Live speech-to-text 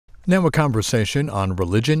Now a conversation on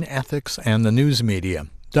religion, ethics, and the news media.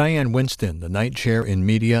 Diane Winston, the Knight Chair in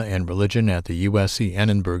Media and Religion at the USC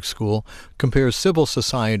Annenberg School, compares civil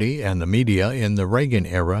society and the media in the Reagan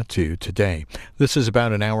era to today. This is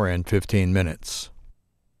about an hour and 15 minutes.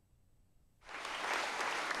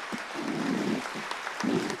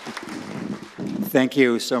 Thank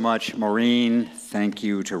you so much, Maureen. Thank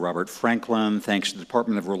you to Robert Franklin. Thanks to the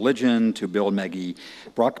Department of Religion, to Bill and Maggie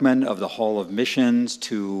Brockman of the Hall of Missions,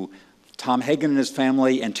 to Tom Hagen and his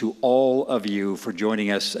family, and to all of you for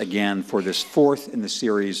joining us again for this fourth in the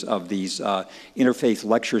series of these interfaith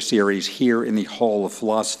lecture series here in the Hall of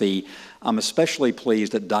Philosophy. I'm especially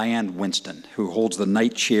pleased that Diane Winston, who holds the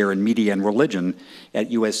Knight Chair in Media and Religion at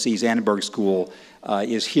USC's Annenberg School,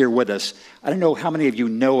 is here with us. I don't know how many of you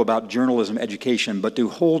know about journalism education, but to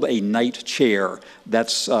hold a Knight Chair,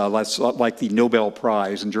 that's like the Nobel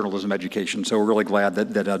Prize in journalism education. So we're really glad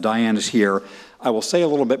that Diane is here. I will say a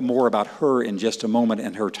little bit more about her in just a moment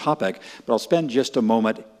and her topic, but I'll spend just a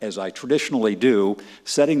moment, as I traditionally do,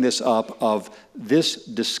 setting this up of this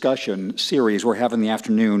discussion series we're having in the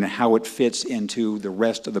afternoon, how it fits into the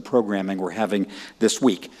rest of the programming we're having this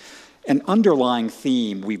week. An underlying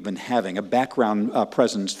theme we've been having, a background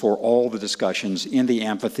presence for all the discussions in the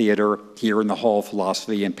amphitheater, here in the Hall of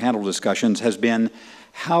Philosophy, and panel discussions, has been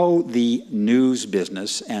how the news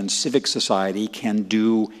business and civic society can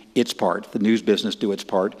do its part, the news business do its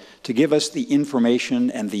part, to give us the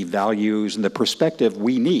information and the values and the perspective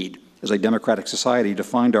we need as a democratic society to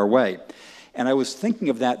find our way. And I was thinking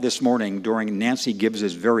of that this morning during Nancy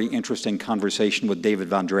Gibbs's very interesting conversation with David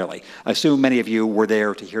Vandrelli. I assume many of you were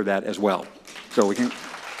there to hear that as well. So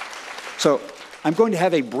I'm going to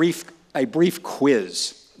have a brief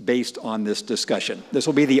quiz based on this discussion. This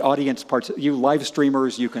will be the audience parts. You live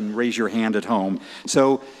streamers, you can raise your hand at home.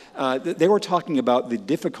 So they were talking about the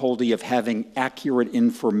difficulty of having accurate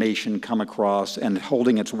information come across and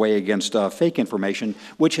holding its way against fake information,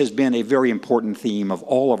 which has been a very important theme of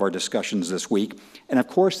all of our discussions this week. And of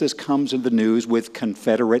course, this comes in the news with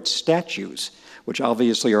Confederate statues, which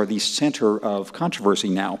obviously are the center of controversy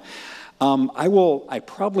now. I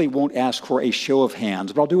probably won't ask for a show of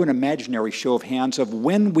hands, but I'll do an imaginary show of hands of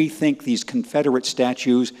when we think these Confederate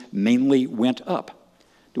statues mainly went up.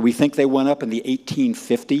 Do we think they went up in the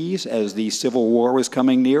 1850s as the Civil War was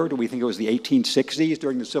coming near? Do we think it was the 1860s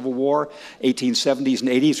during the Civil War, 1870s and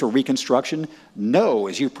 80s for Reconstruction? No,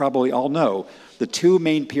 as you probably all know. The two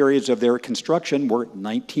main periods of their construction were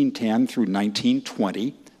 1910 through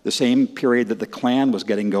 1920, the same period that the Klan was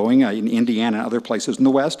getting going in Indiana and other places in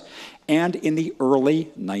the West, and in the early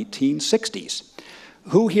 1960s.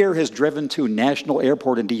 Who here has driven to National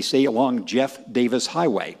Airport in D.C. along Jeff Davis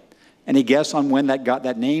Highway? Any guess on when that got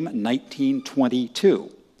that name?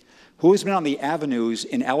 1922. Who has been on the avenues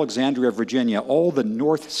in Alexandria, Virginia? All the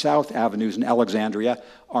north-south avenues in Alexandria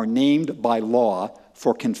are named by law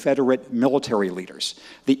for Confederate military leaders.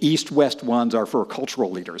 The east-west ones are for cultural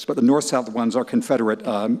leaders, but the north-south ones are Confederate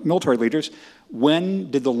military leaders. When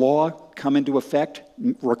did the law come into effect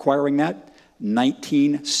requiring that?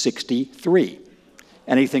 1963.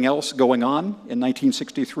 Anything else going on in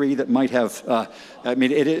 1963 that might have,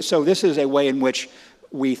 so this is a way in which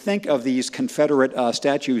we think of these Confederate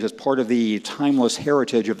statues as part of the timeless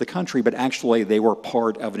heritage of the country, but actually they were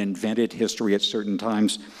part of an invented history at certain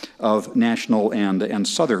times of national and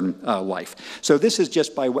southern life. So this is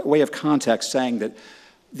just by way of context saying that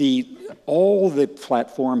all the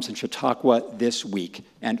platforms in Chautauqua this week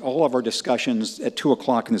and all of our discussions at 2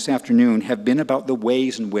 o'clock in this afternoon have been about the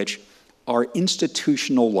ways in which our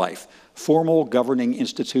institutional life, formal governing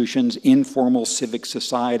institutions, informal civic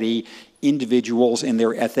society, individuals in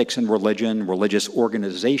their ethics and religion, religious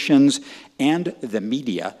organizations, and the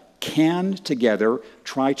media can together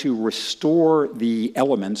try to restore the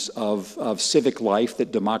elements of civic life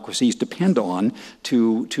that democracies depend on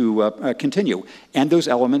to continue. And those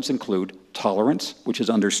elements include tolerance, which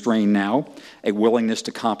is under strain now, a willingness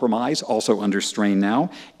to compromise, also under strain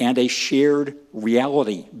now, and a shared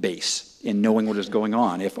reality base in knowing what is going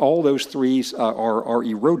on. If all those three are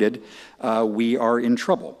eroded, we are in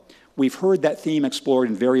trouble. We've heard that theme explored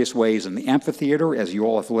in various ways in the amphitheater, as you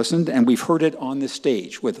all have listened, and we've heard it on this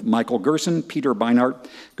stage with Michael Gerson, Peter Beinart,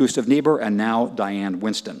 Gustav Niebuhr, and now Diane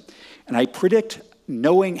Winston. And I predict,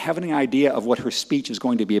 having an idea of what her speech is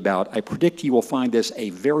going to be about, I predict you will find this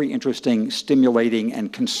a very interesting, stimulating,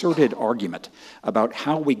 and concerted argument about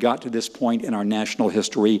how we got to this point in our national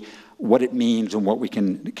history, what it means and what we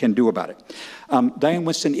can do about it. Diane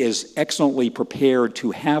Winston is excellently prepared to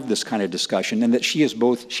have this kind of discussion, and that she has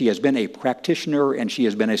been a practitioner and she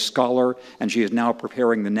has been a scholar, and she is now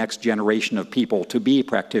preparing the next generation of people to be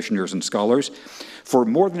practitioners and scholars. For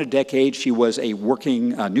more than a decade, she was a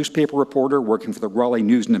working newspaper reporter, working for the Raleigh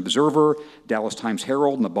News and Observer, Dallas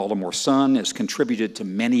Times-Herald, and the Baltimore Sun, has contributed to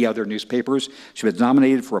many other newspapers. She was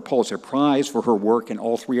nominated for a Pulitzer Prize for her work in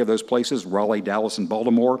all three of those places, Raleigh, Dallas, and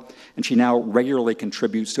Baltimore, and she now regularly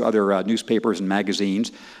contributes to other newspapers and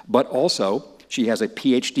magazines. But also, she has a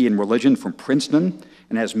PhD in religion from Princeton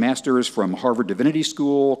and has masters from Harvard Divinity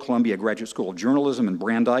School, Columbia Graduate School of Journalism, and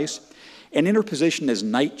Brandeis. And in her position as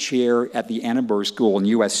Knight Chair at the Annenberg School in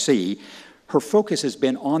USC, her focus has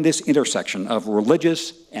been on this intersection of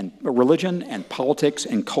religion and politics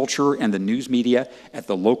and culture and the news media at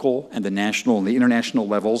the local and the national and the international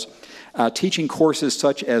levels, teaching courses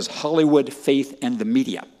such as Hollywood, Faith, and the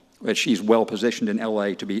Media. She's well positioned in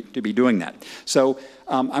LA to be doing that. So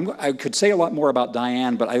I could say a lot more about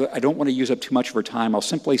Diane, but I don't want to use up too much of her time. I'll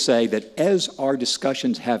simply say that as our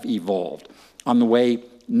discussions have evolved on the way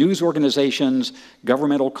news organizations,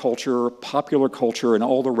 governmental culture, popular culture, and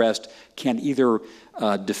all the rest can either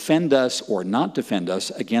defend us or not defend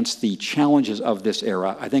us against the challenges of this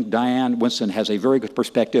era, I think Diane Winston has a very good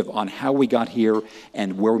perspective on how we got here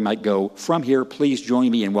and where we might go from here. Please join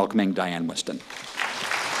me in welcoming Diane Winston.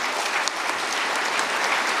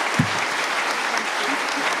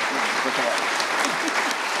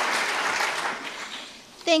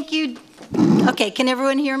 Thank you. Okay, can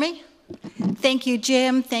everyone hear me? Thank you,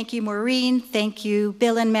 Jim. Thank you, Maureen. Thank you,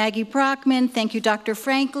 Bill and Maggie Brockman. Thank you, Dr.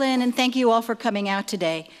 Franklin. And thank you all for coming out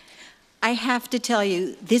today. I have to tell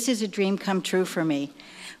you, this is a dream come true for me.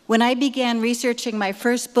 When I began researching my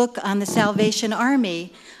first book on the Salvation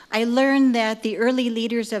Army, I learned that the early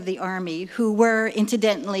leaders of the Army, who were,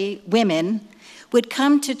 incidentally, women, would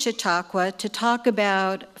come to Chautauqua to talk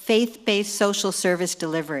about faith-based social service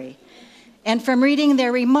delivery. And from reading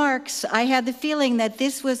their remarks, I had the feeling that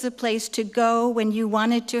this was the place to go when you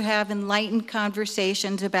wanted to have enlightened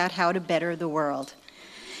conversations about how to better the world.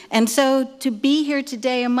 And so to be here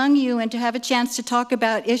today among you and to have a chance to talk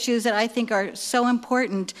about issues that I think are so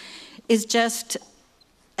important is just,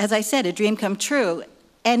 as I said, a dream come true.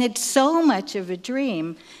 And it's so much of a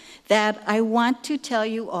dream that I want to tell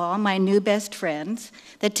you all, my new best friends,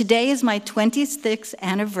 that today is my 26th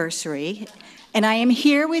anniversary. And I am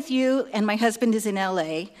here with you, and my husband is in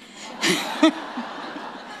LA.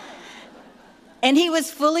 And he was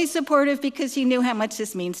fully supportive because he knew how much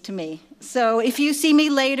this means to me. So if you see me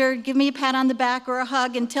later, give me a pat on the back or a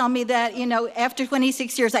hug and tell me that, you know, after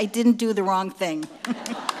 26 years, I didn't do the wrong thing.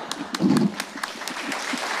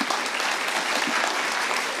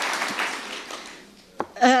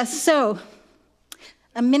 So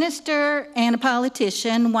a minister and a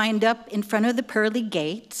politician wind up in front of the pearly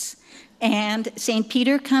gates, and St.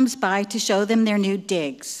 Peter comes by to show them their new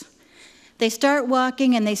digs. They start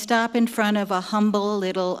walking and they stop in front of a humble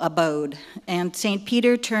little abode. And St.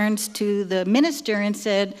 Peter turns to the minister and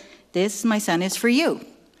said, "This, my son, is for you."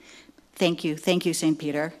 Thank you, St.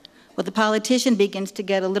 Peter. Well, the politician begins to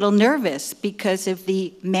get a little nervous because if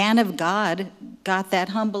the man of God got that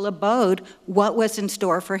humble abode, what was in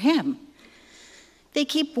store for him? They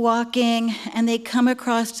keep walking, and they come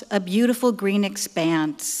across a beautiful green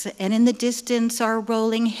expanse, and in the distance are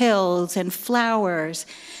rolling hills and flowers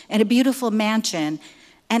and a beautiful mansion.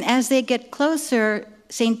 And as they get closer,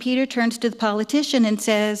 St. Peter turns to the politician and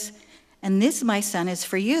says, "And this, my son, is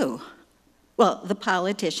for you." Well, the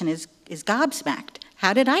politician is gobsmacked.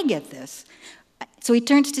 How did I get this? So he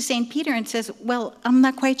turns to St. Peter and says, "Well, I'm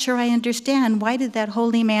not quite sure I understand. Why did that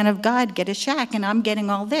holy man of God get a shack and I'm getting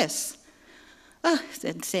all this?" "Oh,"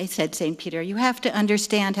 said St. Peter, "you have to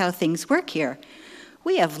understand how things work here.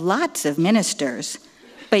 We have lots of ministers,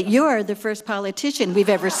 but you're the first politician we've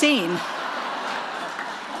ever seen."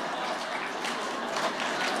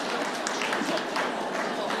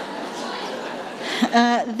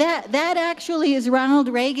 That actually is Ronald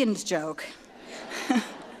Reagan's joke.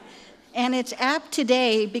 And it's apt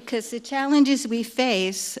today because the challenges we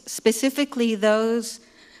face, specifically those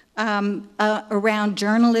around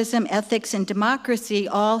journalism, ethics, and democracy,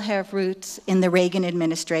 all have roots in the Reagan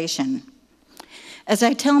administration. As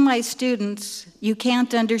I tell my students, you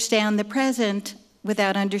can't understand the present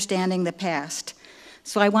without understanding the past.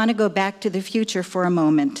 So I want to go back to the future for a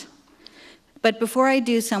moment. But before I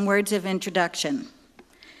do, some words of introduction.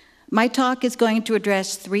 My talk is going to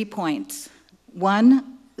address 3 points. 1,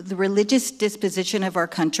 the religious disposition of our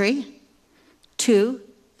country. 2,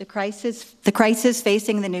 the crisis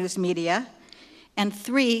facing the news media. And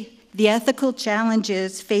 3, the ethical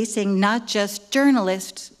challenges facing not just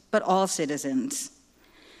journalists, but all citizens.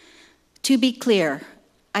 To be clear,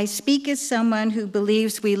 I speak as someone who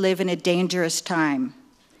believes we live in a dangerous time.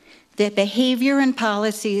 The behavior and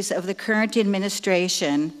policies of the current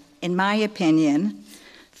administration in my opinion,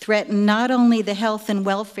 threaten not only the health and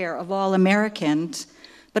welfare of all Americans,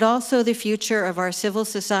 but also the future of our civil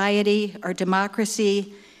society, our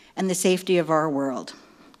democracy, and the safety of our world.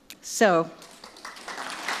 So,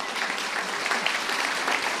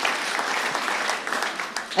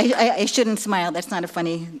 I shouldn't smile. That's not a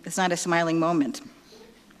funny, it's not a smiling moment.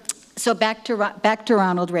 So back to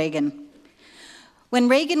Ronald Reagan. When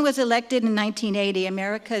Reagan was elected in 1980,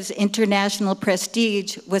 America's international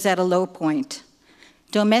prestige was at a low point.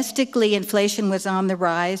 Domestically, inflation was on the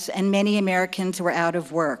rise, and many Americans were out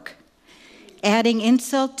of work. Adding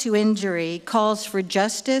insult to injury, calls for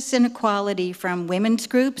justice and equality from women's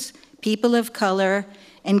groups, people of color,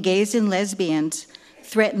 and gays and lesbians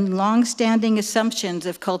threatened long-standing assumptions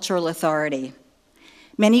of cultural authority.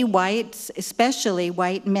 Many whites, especially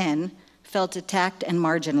white men, felt attacked and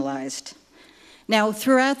marginalized. Now,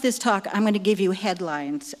 throughout this talk, I'm going to give you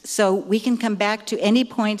headlines, so we can come back to any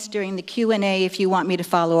points during the Q&A if you want me to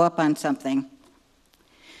follow up on something.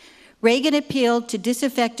 Reagan appealed to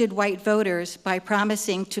disaffected white voters by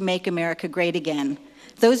promising to make America great again.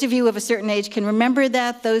 Those of you of a certain age can remember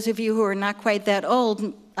that. Those of you who are not quite that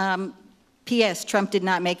old, P.S., Trump did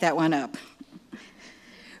not make that one up.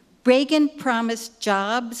 Reagan promised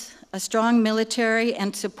jobs, a strong military,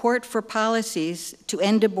 and support for policies to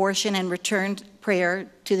end abortion and return prayer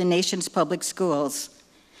to the nation's public schools.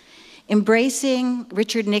 Embracing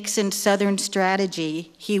Richard Nixon's Southern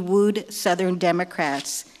strategy, he wooed Southern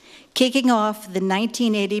Democrats, kicking off the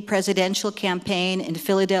 1980 presidential campaign in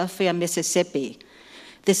Philadelphia, Mississippi,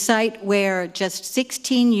 the site where just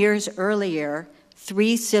 16 years earlier,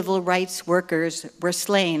 3 civil rights workers were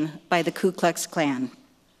slain by the Ku Klux Klan.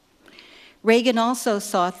 Reagan also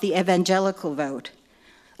sought the evangelical vote.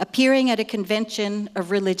 Appearing at a convention of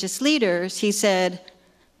religious leaders, he said,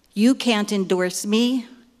 "You can't endorse me,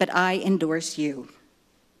 but I endorse you."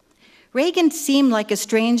 Reagan seemed like a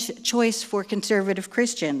strange choice for conservative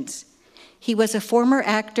Christians. He was a former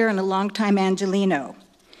actor and a longtime Angelino.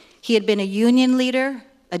 He had been a union leader,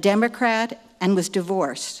 a Democrat, and was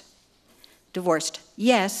divorced.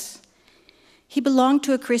 Yes, he belonged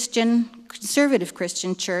to a conservative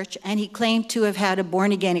Christian church, and he claimed to have had a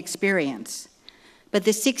born-again experience. But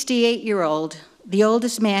the 68-year-old, the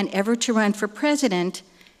oldest man ever to run for president,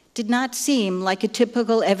 did not seem like a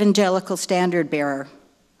typical evangelical standard-bearer.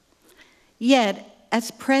 Yet,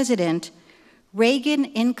 as president, Reagan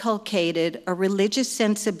inculcated a religious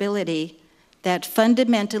sensibility that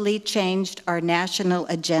fundamentally changed our national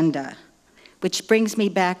agenda, which brings me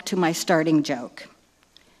back to my starting joke.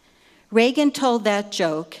 Reagan told that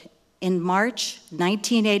joke in March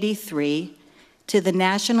 1983 to the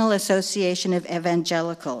National Association of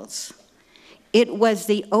Evangelicals. It was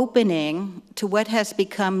the opening to what has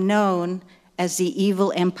become known as the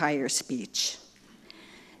Evil Empire speech.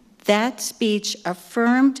 That speech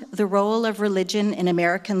affirmed the role of religion in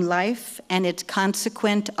American life and its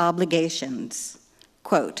consequent obligations.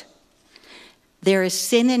 Quote, "There is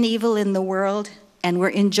sin and evil in the world, and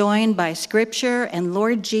we're enjoined by Scripture and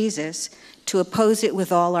Lord Jesus to oppose it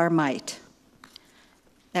with all our might."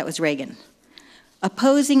 That was Reagan.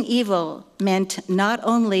 Opposing evil meant not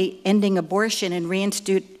only ending abortion and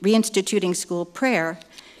reinstituting school prayer,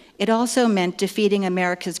 it also meant defeating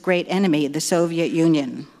America's great enemy, the Soviet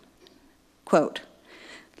Union. Quote,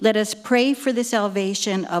 "Let us pray for the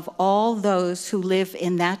salvation of all those who live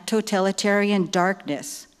in that totalitarian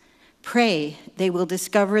darkness. Pray they will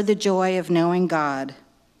discover the joy of knowing God.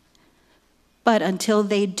 But until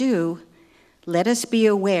they do, let us be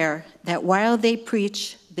aware that while they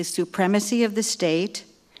preach the supremacy of the state,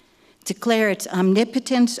 declare its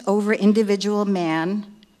omnipotence over individual man,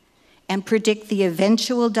 and predict the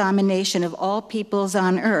eventual domination of all peoples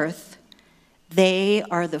on earth, they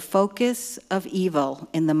are the focus of evil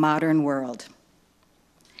in the modern world."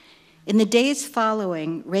 In the days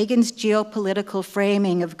following, Reagan's geopolitical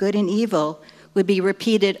framing of good and evil would be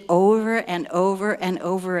repeated over and over and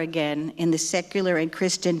over again in the secular and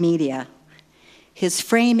Christian media. His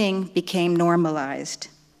framing became normalized.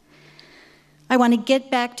 I want to get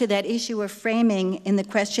back to that issue of framing in the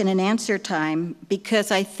question and answer time because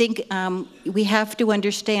I think we have to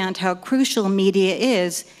understand how crucial media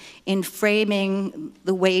is in framing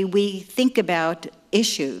the way we think about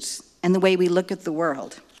issues and the way we look at the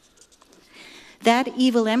world. That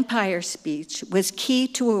Evil Empire speech was key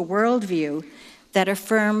to a worldview that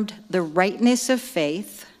affirmed the rightness of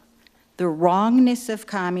faith, the wrongness of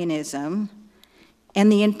communism, and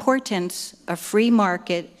the importance of free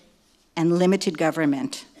market and limited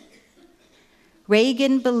government.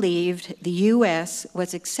 Reagan believed the U.S.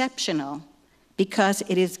 was exceptional because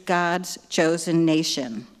it is God's chosen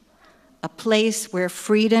nation, a place where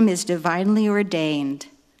freedom is divinely ordained.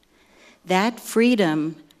 That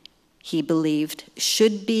freedom, he believed,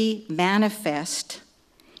 should be manifest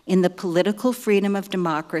in the political freedom of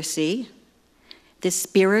democracy, the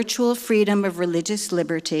spiritual freedom of religious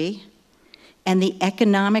liberty, and the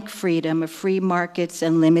economic freedom of free markets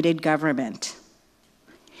and limited government.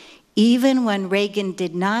 Even when Reagan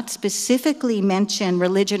did not specifically mention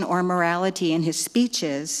religion or morality in his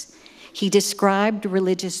speeches, he described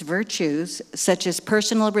religious virtues such as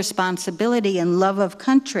personal responsibility and love of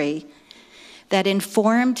country that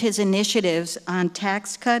informed his initiatives on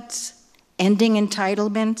tax cuts, ending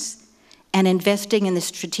entitlements, and investing in the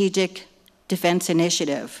Strategic Defense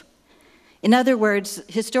Initiative. In other words,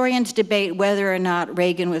 historians debate whether or not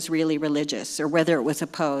Reagan was really religious or whether it was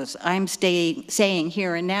opposed. I'm saying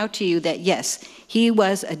here and now to you that yes, he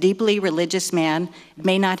was a deeply religious man. It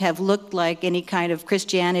may not have looked like any kind of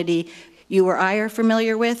Christianity you or I are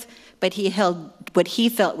familiar with, but he held what he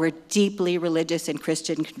felt were deeply religious and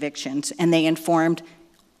Christian convictions, and they informed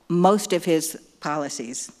most of his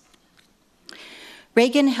policies.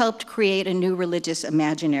 Reagan helped create a new religious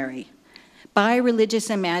imaginary. By religious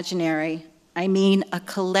imaginary, I mean a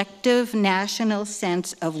collective national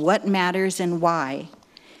sense of what matters and why,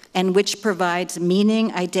 and which provides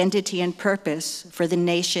meaning, identity, and purpose for the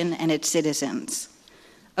nation and its citizens.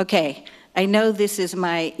 Okay, I know this is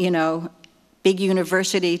my, big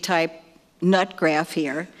university type nut graph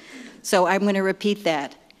here, so I'm going to repeat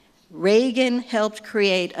that. Reagan helped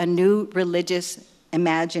create a new religious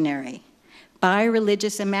imaginary. By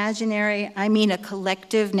religious imaginary, I mean a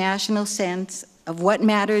collective national sense of what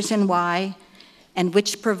matters and why, and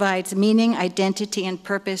which provides meaning, identity, and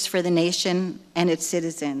purpose for the nation and its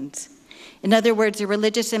citizens. In other words, a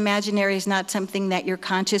religious imaginary is not something that you're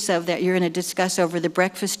conscious of that you're going to discuss over the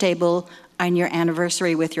breakfast table on your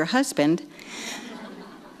anniversary with your husband,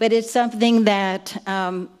 but it's something that,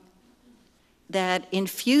 that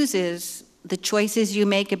infuses the choices you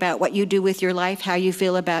make about what you do with your life, how you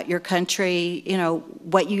feel about your country,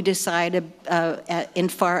 what you decide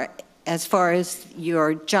as far as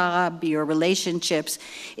your job, your relationships.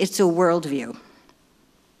 It's a worldview.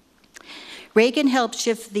 Reagan helped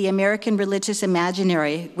shift the American religious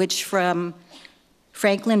imaginary, which from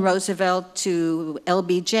Franklin Roosevelt to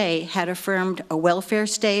LBJ had affirmed a welfare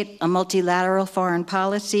state, a multilateral foreign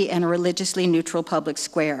policy, and a religiously neutral public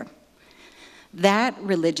square. That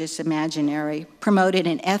religious imaginary promoted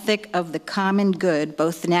an ethic of the common good,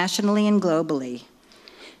 both nationally and globally.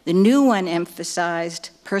 The new one emphasized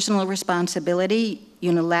personal responsibility,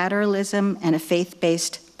 unilateralism, and a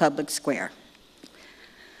faith-based public square.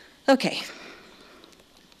 Okay,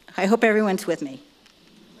 I hope everyone's with me.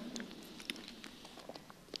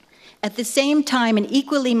 At the same time, an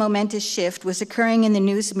equally momentous shift was occurring in the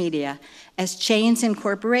news media as chains and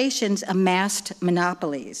corporations amassed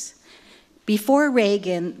monopolies. Before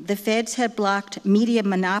Reagan, the feds had blocked media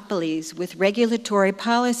monopolies with regulatory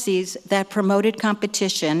policies that promoted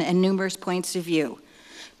competition and numerous points of view.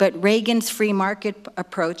 But Reagan's free market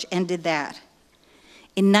approach ended that.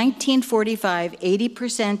 In 1945,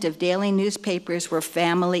 80% of daily newspapers were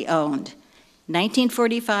family-owned.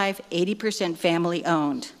 1945, 80%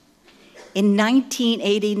 family-owned. In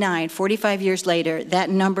 1989, 45 years later, that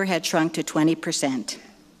number had shrunk to 20%.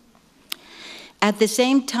 At the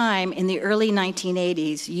same time, in the early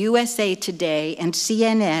 1980s, USA Today and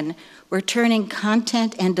CNN were turning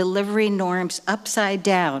content and delivery norms upside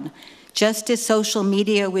down, just as social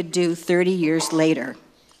media would do 30 years later.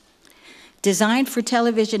 Designed for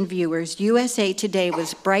television viewers, USA Today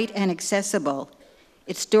was bright and accessible.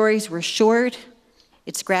 Its stories were short,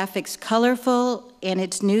 its graphics colorful, and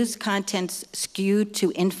its news contents skewed to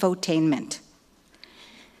infotainment.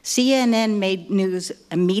 CNN made news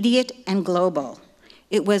immediate and global.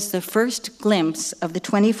 It was the first glimpse of the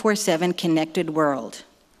 24/7 connected world.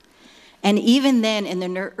 And even then, in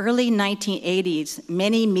the early 1980s,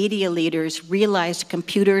 many media leaders realized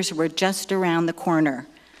computers were just around the corner.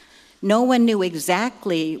 No one knew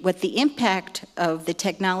exactly what the impact of the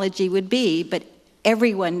technology would be, but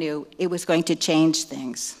everyone knew it was going to change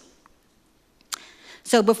things.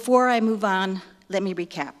 So before I move on, let me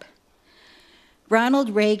recap.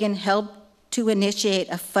 Ronald Reagan helped to initiate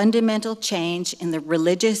a fundamental change in the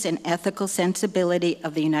religious and ethical sensibility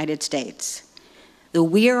of the United States. The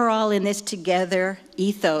 "we are all in this together"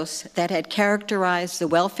 ethos that had characterized the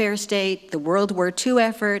welfare state, the World War II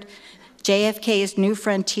effort, JFK's New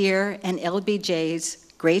Frontier, and LBJ's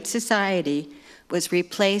Great Society was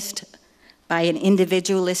replaced by an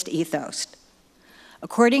individualist ethos.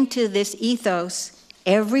 According to this ethos,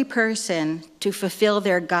 every person, to fulfill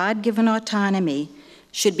their God-given autonomy,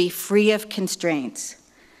 should be free of constraints.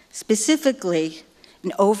 specifically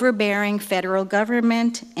an overbearing federal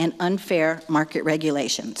government and unfair market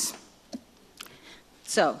regulations.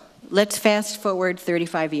 So let's fast forward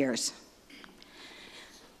 35 years.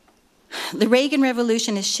 The Reagan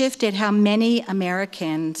Revolution has shifted how many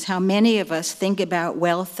Americans, how many of us think about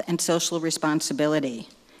wealth and social responsibility.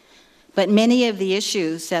 But many of the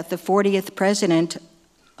issues that the 40th president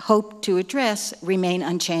hoped to address remain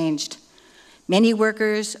unchanged. Many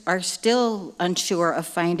workers are still unsure of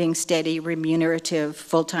finding steady, remunerative,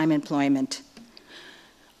 full-time employment.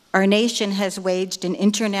 Our nation has waged an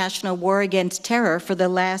international war against terror for the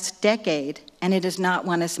last decade, and it has not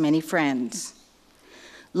won us many friends.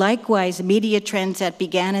 Likewise, media trends that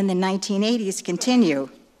began in the 1980s continue.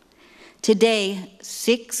 Today,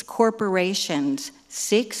 six corporations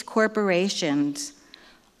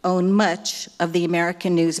own much of the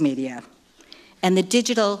American news media, and the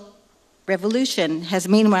digital revolution has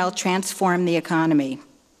meanwhile transformed the economy.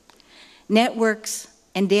 Networks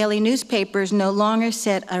and daily newspapers no longer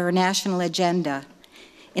set our national agenda.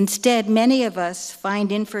 Instead, many of us find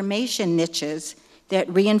information niches that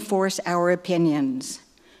reinforce our opinions.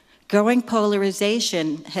 Growing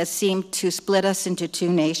polarization has seemed to split us into two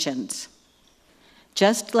nations.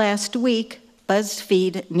 Just last week,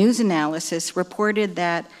 BuzzFeed News Analysis reported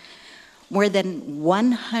that more than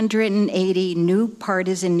 180 new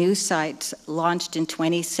partisan news sites launched in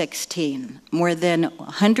 2016. More than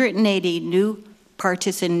 180 new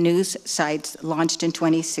partisan news sites launched in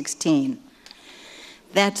 2016.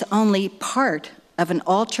 That's only part of an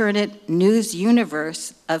alternate news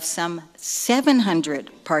universe of some 700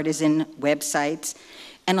 partisan websites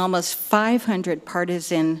and almost 500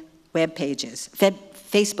 partisan web pages,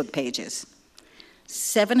 Facebook pages.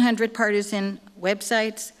 700 partisan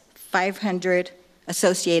websites, 500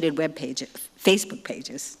 associated web pages, Facebook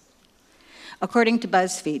pages. According to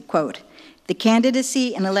BuzzFeed, quote, "The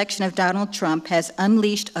candidacy and election of Donald Trump has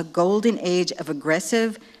unleashed a golden age of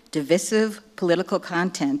aggressive, divisive political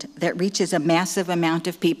content that reaches a massive amount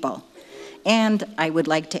of people. And I would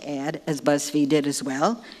like to add, as BuzzFeed did as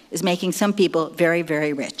well, is making some people very,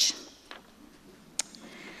 very rich."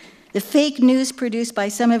 The fake news produced by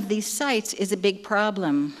some of these sites is a big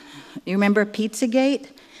problem. You remember Pizzagate?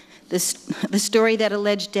 The story that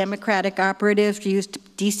alleged Democratic operatives used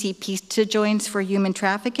DC pizza joints for human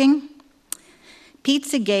trafficking?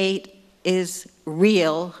 Pizzagate is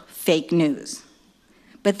real fake news.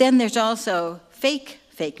 But then there's also fake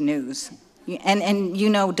news. And you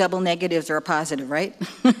know double negatives are a positive, right?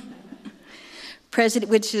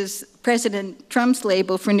 Which is President Trump's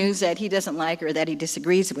label for news that he doesn't like or that he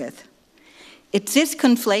disagrees with. It's this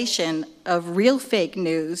conflation of real fake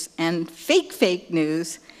news and fake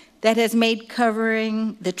news that has made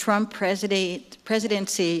covering the Trump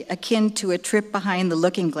presidency akin to a trip behind the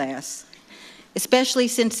looking glass, especially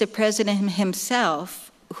since the president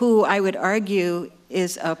himself, who I would argue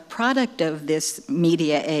is a product of this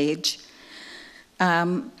media age,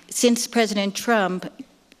 since President Trump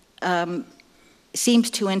seems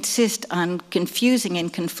to insist on confusing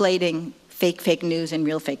and conflating fake news and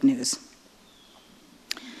real fake news.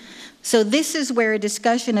 So this is where a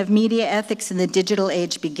discussion of media ethics in the digital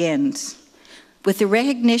age begins, with the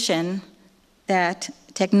recognition that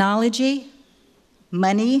technology,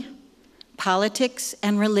 money, politics,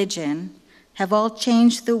 and religion have all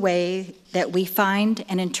changed the way that we find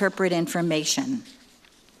and interpret information.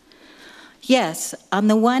 Yes, on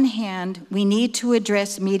the one hand, we need to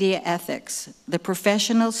address media ethics, the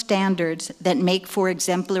professional standards that make for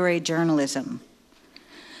exemplary journalism.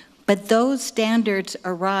 But those standards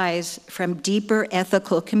arise from deeper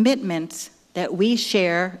ethical commitments that we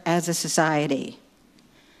share as a society.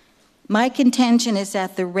 My contention is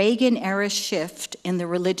that the Reagan-era shift in the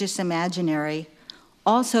religious imaginary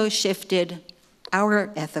also shifted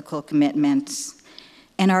our ethical commitments,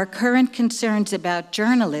 and our current concerns about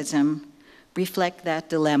journalism reflect that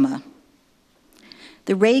dilemma.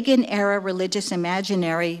 The Reagan-era religious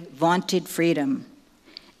imaginary vaunted freedom,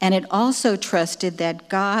 and it also trusted that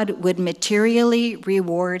God would materially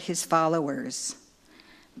reward his followers.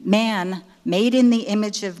 Man, made in the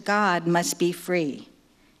image of God, must be free,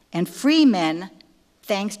 and free men,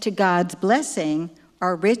 thanks to God's blessing,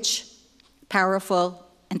 are rich, powerful,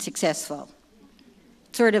 and successful.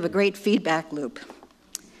 Sort of a great feedback loop.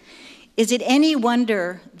 Is it any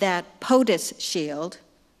wonder that POTUS Shield,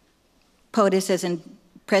 POTUS as in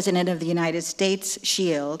President of the United States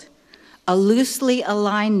Shield, a loosely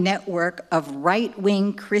aligned network of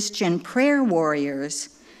right-wing Christian prayer warriors,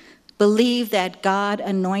 believe that God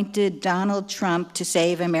anointed Donald Trump to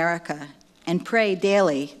save America and pray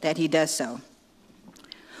daily that he does so?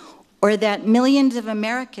 or that millions of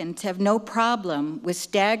Americans have no problem with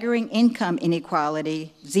staggering income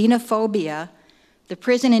inequality, xenophobia, the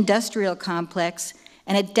prison industrial complex,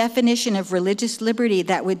 and a definition of religious liberty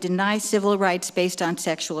that would deny civil rights based on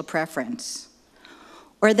sexual preference.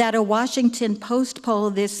 Or that a Washington Post poll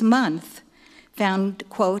this month found,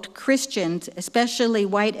 quote, Christians, especially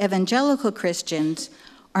white evangelical Christians,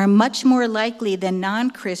 are much more likely than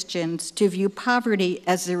non-Christians to view poverty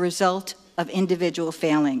as the result of individual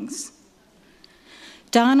failings.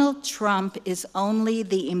 Donald Trump is only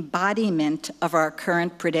the embodiment of our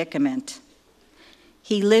current predicament.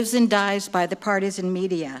 He lives and dies by the partisan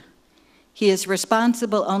media. He is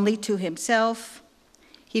responsible only to himself.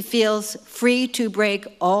 He feels free to break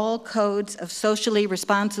all codes of socially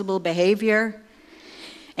responsible behavior.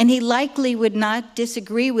 And he likely would not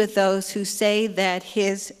disagree with those who say that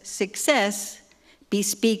his success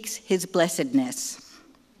bespeaks his blessedness.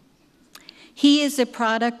 He is a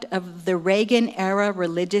product of the Reagan-era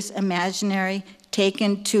religious imaginary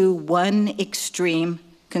taken to one extreme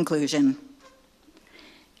conclusion.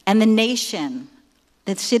 And the nation,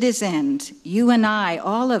 the citizens, you and I,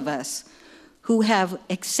 all of us, who have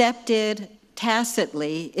accepted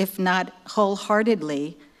tacitly, if not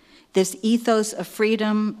wholeheartedly, this ethos of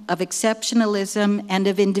freedom, of exceptionalism, and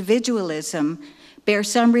of individualism, bear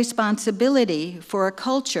some responsibility for a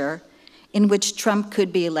culture in which Trump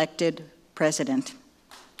could be elected president.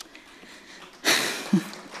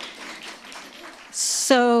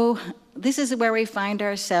 So this is where we find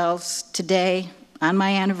ourselves today on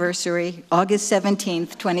my anniversary, August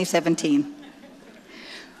 17th, 2017.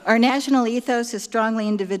 Our national ethos is strongly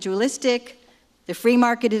individualistic, the free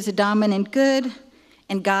market is a dominant good,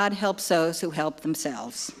 and God helps those who help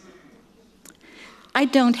themselves. I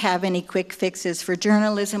don't have any quick fixes for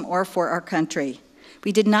journalism or for our country.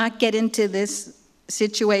 We did not get into this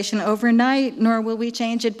situation overnight, nor will we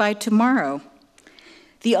change it by tomorrow.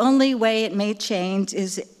 The only way it may change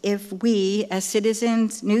is if we, as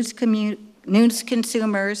citizens, news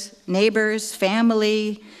consumers, neighbors,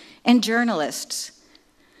 family, and journalists,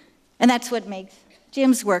 and that's what makes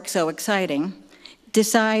Jim's work so exciting,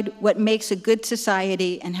 decide what makes a good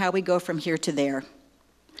society and how we go from here to there.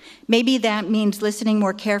 Maybe that means listening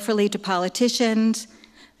more carefully to politicians.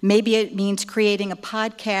 Maybe it means creating a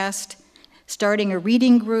podcast, starting a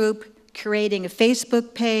reading group, curating a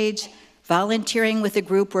Facebook page, volunteering with a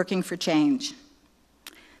group working for change.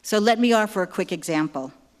 So let me offer a quick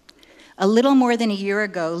example. A little more than a year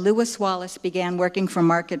ago, Lewis Wallace began working for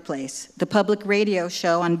Marketplace, the public radio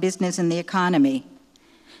show on business and the economy.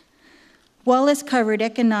 Wallace covered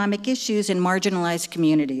economic issues in marginalized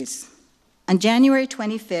communities. On January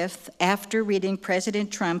 25th, after reading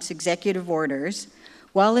President Trump's executive orders,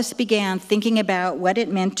 Wallace began thinking about what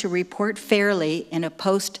it meant to report fairly in a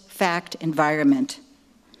post-fact environment.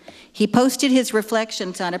 He posted his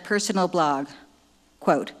reflections on a personal blog,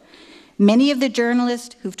 quote, "Many of the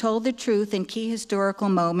journalists who've told the truth in key historical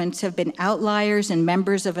moments have been outliers and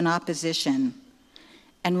members of an opposition.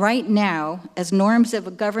 And right now, as norms of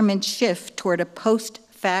a government shift toward a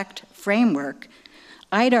post-fact framework,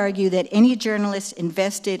 I'd argue that any journalist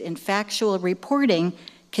invested in factual reporting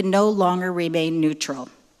can no longer remain neutral.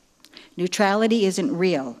 Neutrality isn't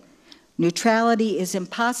real. Neutrality is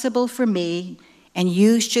impossible for me, and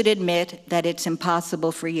you should admit that it's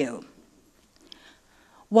impossible for you."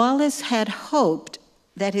 Wallace had hoped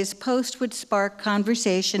that his post would spark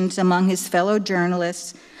conversations among his fellow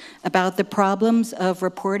journalists about the problems of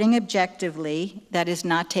reporting objectively, that is,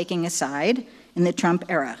 not taking a side, in the Trump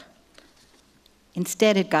era.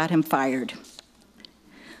 Instead, it got him fired.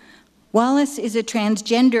 Wallace is a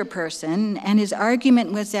transgender person, and his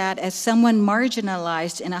argument was that as someone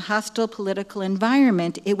marginalized in a hostile political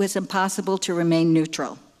environment, it was impossible to remain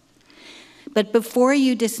neutral. But before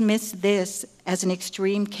you dismiss this as an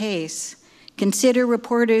extreme case, consider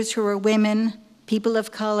reporters who are women, people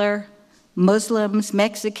of color, Muslims,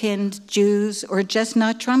 Mexicans, Jews, or just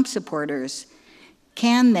not Trump supporters.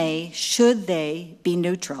 Can they, should they, be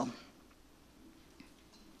neutral?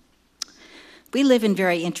 We live in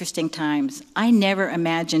very interesting times. I never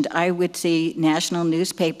imagined I would see national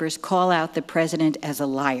newspapers call out the president as a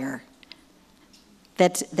liar.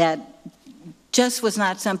 That just was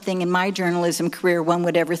not something in my journalism career one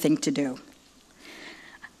would ever think to do.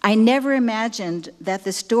 I never imagined that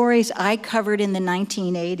the stories I covered in the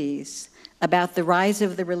 1980s about the rise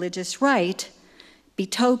of the religious right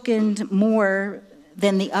betokened more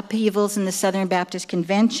than the upheavals in the Southern Baptist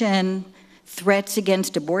Convention, threats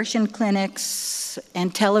against abortion clinics,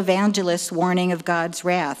 and televangelists warning of God's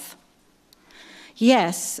wrath.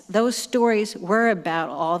 Yes, those stories were about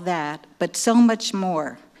all that, but so much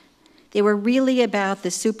more. They were really about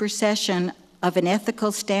the supersession of an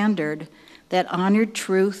ethical standard that honored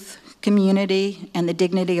truth, community, and the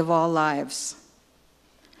dignity of all lives.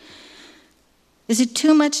 Is it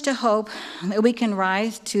too much to hope that we can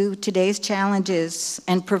rise to today's challenges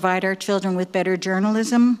and provide our children with better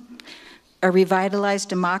journalism, a revitalized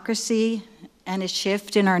democracy, and a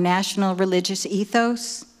shift in our national religious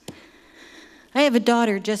ethos? I have a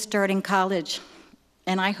daughter just starting college,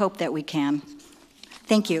 and I hope that we can.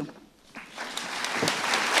 Thank you.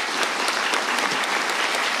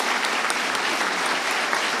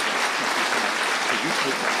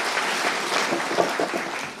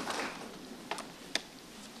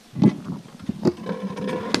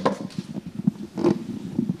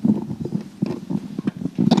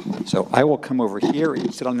 So I will come over here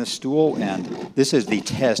and sit on this stool, and this is the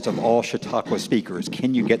test of all Chautauqua speakers.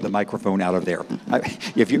 Can you get the microphone out of there?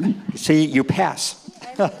 If you see, you pass.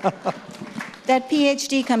 That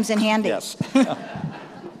PhD comes in handy. Yes.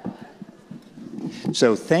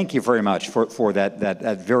 So thank you very much for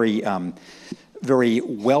that very very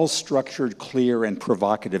well-structured, clear, and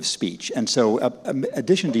provocative speech. And so, in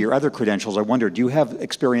addition to your other credentials, I wonder, do you have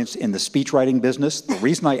experience in the speechwriting business? The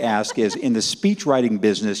reason I ask is, in the speechwriting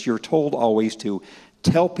business, you're told always to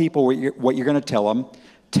tell people what you're going to tell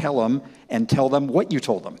them, and tell them what you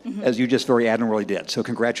told them, as you just very admirably did. So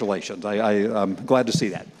congratulations. I'm glad to see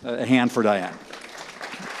that. A hand for Diane.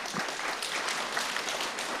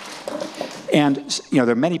 And there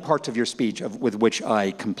are many parts of your speech with which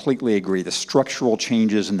I completely agree. The structural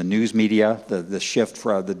changes in the news media, the shift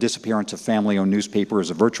for the disappearance of family-owned newspapers,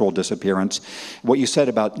 a virtual disappearance. What you said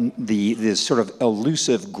about this sort of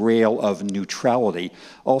elusive grail of neutrality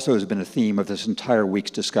also has been a theme of this entire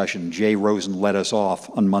week's discussion. Jay Rosen led us off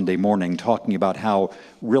on Monday morning talking about how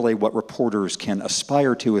really what reporters can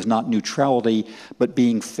aspire to is not neutrality, but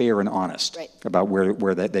being fair and honest about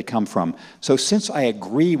where they come from. So since I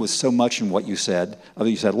agree with so much in what you said,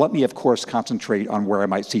 let me, of course, concentrate on where I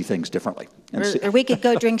might see things differently. Or we could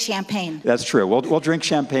go drink champagne. That's true. We'll drink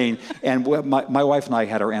champagne. And my wife and I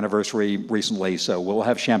had our anniversary recently, so we'll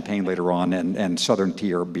have champagne later on and Southern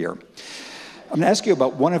tea or beer. I'm going to ask you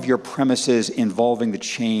about one of your premises involving the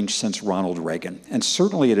change since Ronald Reagan. And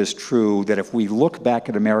certainly it is true that if we look back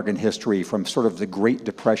at American history from sort of the Great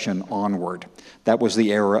Depression onward, that was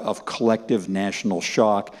the era of collective national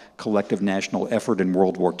shock, collective national effort in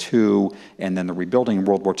World War II, and then the rebuilding in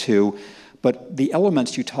World War II. But the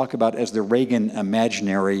elements you talk about as the Reagan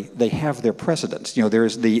imaginary, they have their precedents.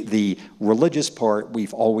 There's the religious part.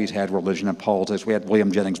 We've always had religion in politics. We had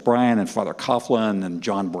William Jennings Bryan and Father Coughlin and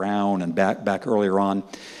John Brown and back earlier on.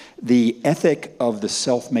 The ethic of the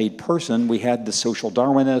self-made person, we had the social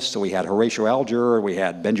Darwinists, so we had Horatio Alger, we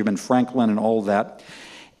had Benjamin Franklin and all of that.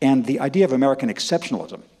 And the idea of American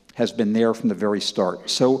exceptionalism has been there from the very start.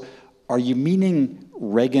 So are you meaning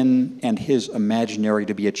Reagan and his imaginary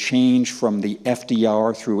to be a change from the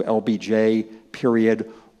FDR through LBJ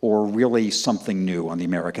period, or really something new on the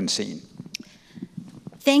American scene?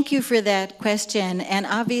 Thank you for that question. And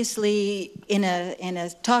obviously, in a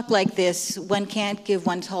talk like this, one can't give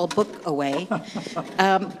one's whole book away.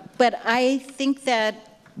 But I think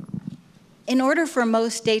that in order for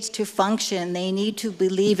most states to function, they need to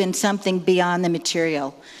believe in something beyond the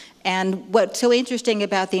material. And what's so interesting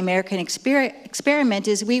about the American experiment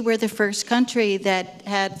is we were the first country that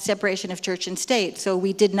had separation of church and state, so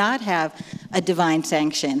we did not have a divine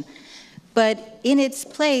sanction. But in its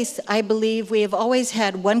place, I believe we have always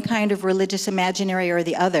had one kind of religious imaginary or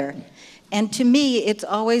the other. And to me, it's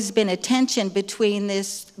always been a tension between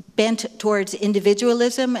this bent towards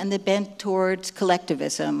individualism and the bent towards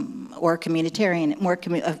collectivism or communitarian, more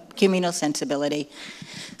communal sensibility.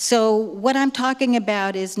 So what I'm talking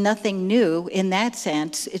about is nothing new in that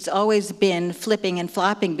sense. It's always been flipping and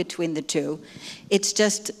flopping between the two. It's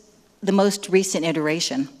just the most recent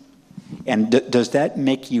iteration. And does that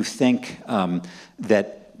make you think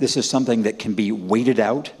that this is something that can be waited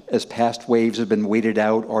out as past waves have been waited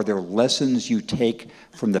out? Are there lessons you take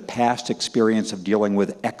from the past experience of dealing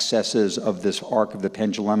with excesses of this arc of the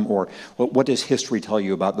pendulum? Or what does history tell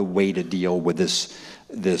you about the way to deal with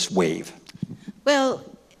this wave? Well,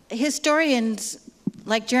 historians,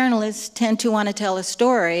 like journalists, tend to want to tell a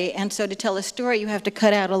story, and so to tell a story, you have to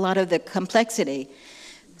cut out a lot of the complexity.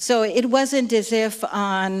 So it wasn't as if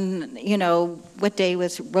on, what day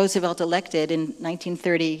was Roosevelt elected in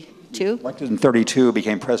 1932? Elected in 32,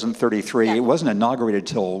 became president in 33. Yeah. It wasn't inaugurated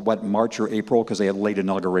till, March or April, because they had late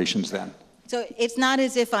inaugurations then. So it's not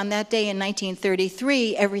as if on that day in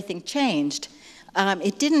 1933, everything changed.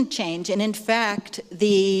 It didn't change, and in fact,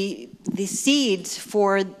 the seeds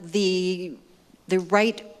for the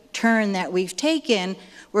right turn that we've taken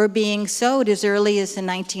were being sowed as early as the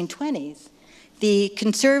 1920s. The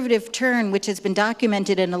conservative turn, which has been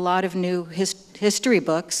documented in a lot of new history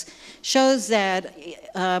books, shows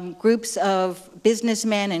that groups of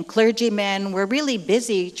businessmen and clergymen were really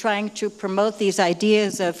busy trying to promote these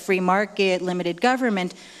ideas of free market, limited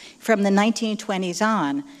government from the 1920s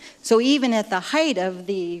on. So even at the height of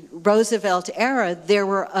the Roosevelt era, there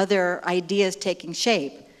were other ideas taking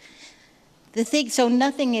shape. So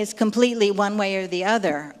nothing is completely one way or the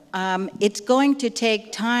other. It's going to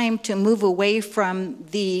take time to move away from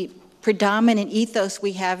the predominant ethos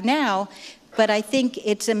we have now, but I think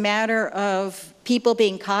it's a matter of people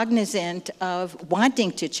being cognizant of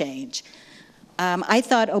wanting to change. I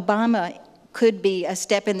thought Obama could be a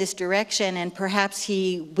step in this direction, and perhaps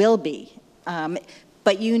he will be.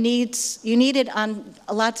 But you need it on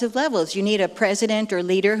lots of levels. You need a president or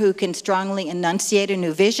leader who can strongly enunciate a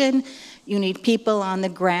new vision. You need people on the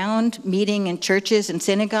ground meeting in churches and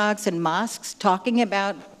synagogues and mosques talking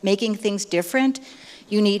about making things different.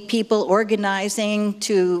 You need people organizing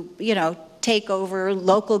to, take over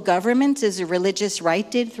local governments as a religious right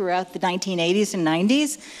did throughout the 1980s and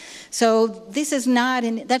 90s. So this is not,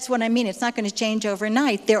 and that's what I mean, it's not going to change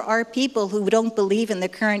overnight. There are people who don't believe in the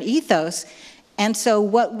current ethos, and so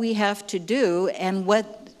what we have to do, and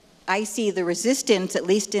what I see the resistance, at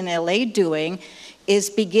least in LA, doing, is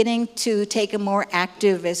beginning to take a more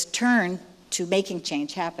activist turn to making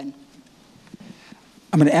change happen.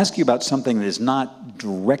 I'm going to ask you about something that is not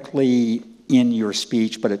directly in your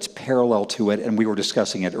speech, but it's parallel to it, and we were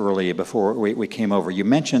discussing it earlier before we came over. You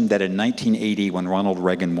mentioned that in 1980, when Ronald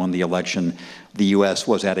Reagan won the election, the U.S.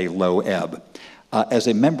 was at a low ebb. As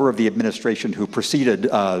a member of the administration who preceded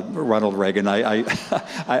Ronald Reagan,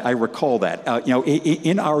 I recall that.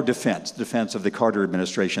 In our defense of the Carter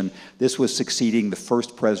administration, this was succeeding the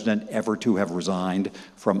first president ever to have resigned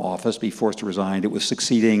from office, be forced to resign. It was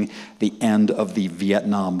succeeding the end of the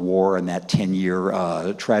Vietnam War, and that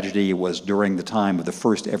 10-year tragedy was during the time of the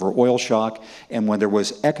first ever oil shock, and when there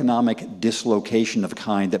was economic dislocation of a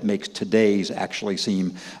kind that makes today's actually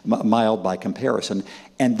seem mild by comparison.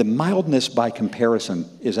 And the mildness by comparison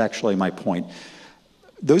is actually my point.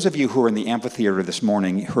 Those of you who were in the amphitheater this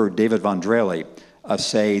morning heard David Von Drehle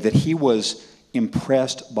say that he was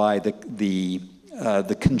impressed by the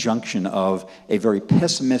conjunction of a very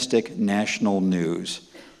pessimistic national news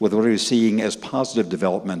with what he was seeing as positive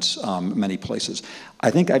developments many places.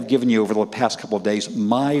 I think I've given you over the past couple of days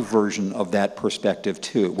my version of that perspective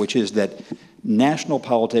too, which is that national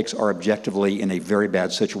politics are objectively in a very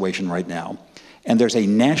bad situation right now. And there's a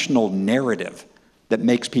national narrative that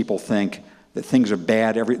makes people think that things are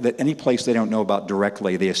bad, that any place they don't know about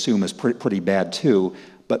directly, they assume is pretty bad too.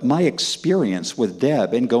 But my experience with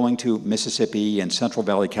Deb in going to Mississippi and Central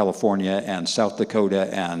Valley, California, and South Dakota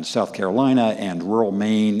and South Carolina and rural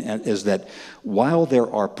Maine is that while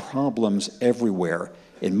there are problems everywhere,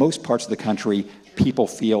 in most parts of the country, people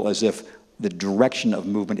feel as if the direction of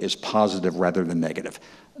movement is positive rather than negative.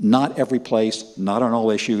 Not every place, not on all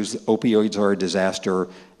issues. Opioids are a disaster.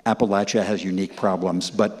 Appalachia has unique problems.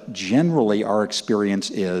 But generally, our experience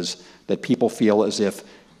is that people feel as if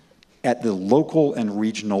at the local and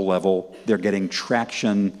regional level, they're getting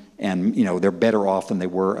traction and they're better off than they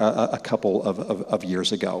were a couple of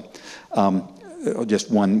years ago. Just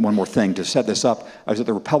one more thing to set this up. I was at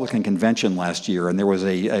the Republican convention last year, and there was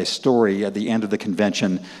a story at the end of the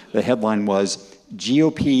convention. The headline was,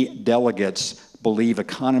 GOP delegates believe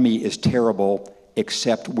economy is terrible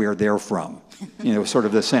except where they're from. Sort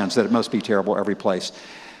of the sense that it must be terrible every place.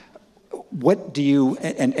 What do you,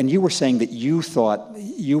 and you were saying that you thought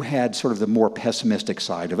you had sort of the more pessimistic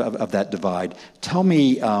side of that divide. Tell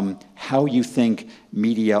me how you think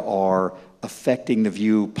media are affecting the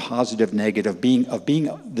view, positive, negative, being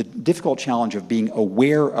the difficult challenge of being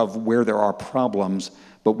aware of where there are problems,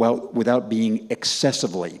 but without being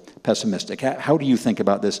excessively pessimistic. How do you think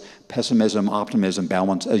about this pessimism, optimism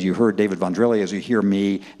balance, as you heard David Von Drehle, as you hear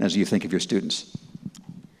me, and as you think of your students?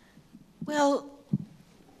 Well,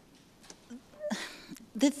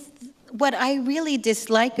 what I really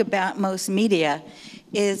dislike about most media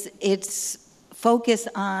is its focus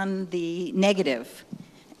on the negative.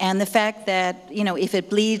 And the fact that, if it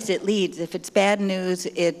bleeds, it leads. If it's bad news,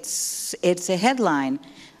 it's a headline.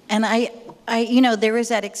 And there was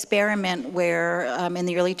that experiment where in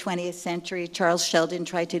the early 20th century, Charles Sheldon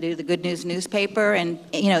tried to do the Good News newspaper, and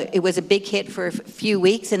it was a big hit for a few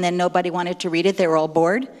weeks, and then nobody wanted to read it. They were all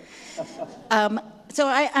bored. So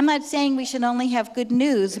I'm not saying we should only have good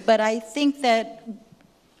news, but I think that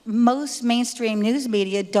most mainstream news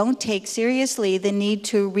media don't take seriously the need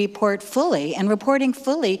to report fully. And reporting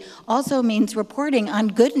fully also means reporting on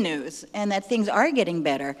good news and that things are getting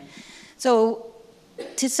better. So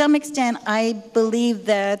to some extent, I believe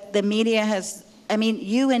that the media has, I mean,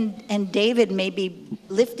 you and David may be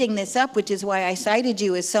lifting this up, which is why I cited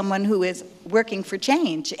you as someone who is working for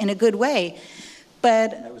change in a good way.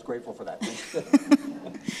 But I was grateful for that.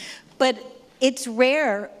 but it's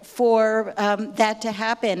rare for that to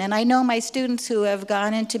happen. And I know my students who have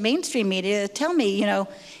gone into mainstream media tell me, you know,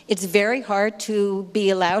 it's very hard to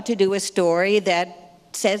be allowed to do a story that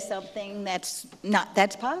says something that's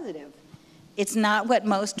positive. It's not what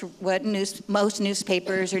most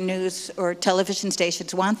newspapers or news or television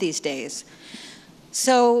stations want these days.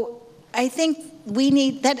 So I think we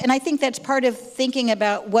need that, and I think that's part of thinking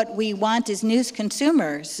about what we want as news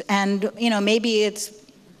consumers. And, you know, maybe it's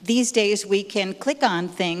these days we can click on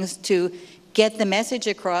things to get the message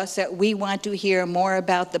across that we want to hear more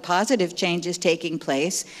about the positive changes taking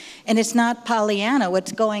place. And it's not Pollyanna,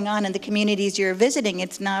 what's going on in the communities you're visiting.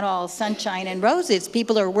 It's not all sunshine and roses.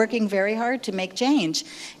 People are working very hard to make change,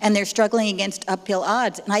 and they're struggling against uphill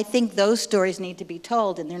odds. And I think those stories need to be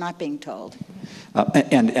told, and they're not being told.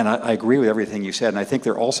 And I agree with everything you said, and I think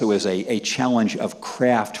there also is a challenge of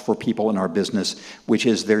craft for people in our business, which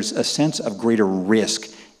is there's a sense of greater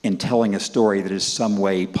risk in telling a story that is some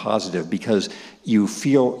way positive, because you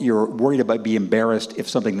feel you're worried about being embarrassed if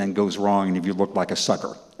something then goes wrong and if you look like a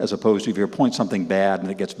sucker, as opposed to if you point something bad and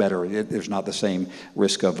it gets better, there's not the same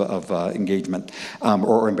risk of engagement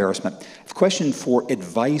or embarrassment. A question for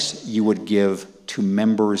advice you would give to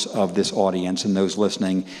members of this audience and those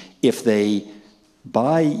listening if they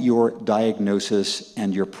buy your diagnosis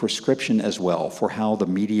and your prescription as well for how the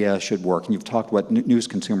media should work, and you've talked what news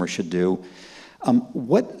consumers should do.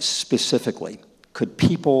 What specifically could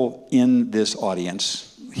people in this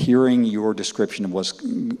audience, hearing your description of what's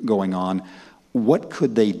going on, what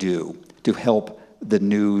could they do to help the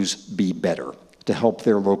news be better, to help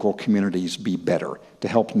their local communities be better, to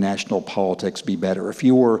help national politics be better? If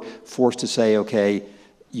you were forced to say, okay,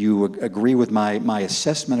 you agree with my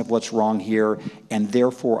assessment of what's wrong here, and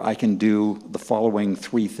therefore I can do the following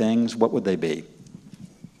 3 things, what would they be?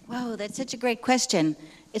 Wow, that's such a great question.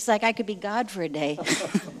 It's like I could be God for a day.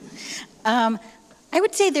 I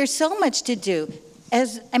would say there's so much to do.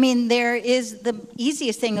 There is the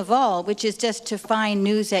easiest thing of all, which is just to find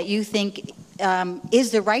news that you think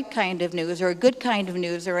is the right kind of news, or a good kind of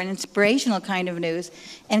news, or an inspirational kind of news,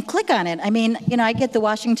 and click on it. I mean, you know, I get the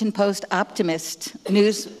Washington Post Optimist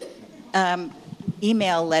news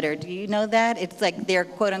email letter. Do you know that? It's like their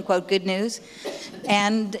quote-unquote good news.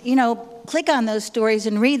 And, you know, click on those stories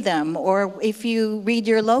and read them. Or if you read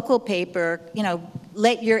your local paper, you know,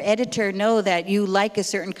 let your editor know that you like a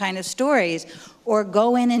certain kind of stories. Or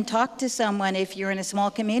go in and talk to someone if you're in a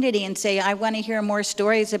small community and say, I want to hear more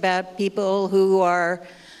stories about people who are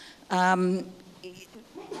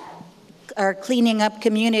cleaning up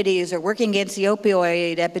communities, or working against the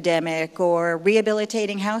opioid epidemic, or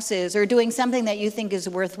rehabilitating houses, or doing something that you think is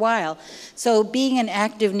worthwhile. So being an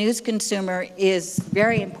active news consumer is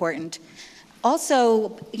very important.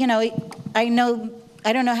 Also, you know, I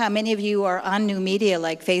don't know how many of you are on new media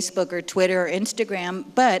like Facebook or Twitter or Instagram,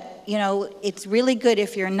 but, you know, it's really good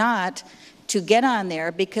if you're not to get on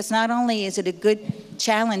there, because not only is it a good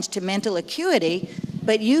challenge to mental acuity,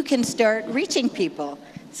 but you can start reaching people.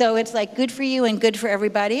 So it's like good for you and good for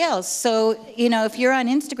everybody else. So, you know, if you're on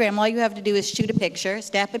Instagram, all you have to do is shoot a picture,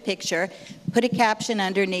 snap a picture, put a caption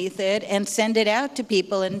underneath it, and send it out to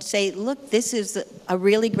people and say, look, this is a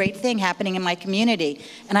really great thing happening in my community,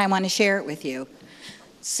 and I want to share it with you.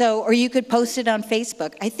 So, or you could post it on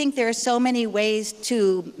Facebook. I think there are so many ways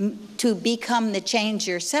to become the change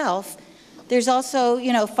yourself. There's also,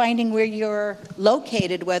 you know, finding where you're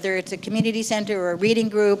located, whether it's a community center or a reading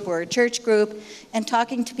group or a church group, and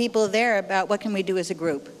talking to people there about what can we do as a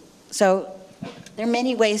group. So there are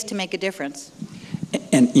many ways to make a difference.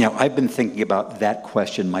 And, you know, I've been thinking about that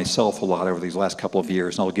question myself a lot over these last couple of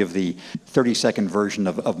years, and I'll give the 30-second version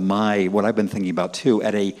of what I've been thinking about, too.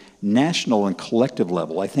 At a national and collective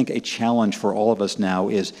level, I think a challenge for all of us now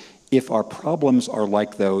is, if our problems are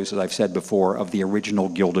like those, as I've said before, of the original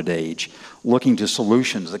Gilded Age, looking to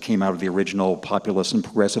solutions that came out of the original populist and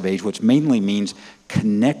progressive age, which mainly means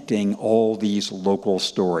connecting all these local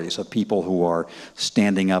stories of people who are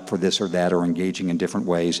standing up for this or that or engaging in different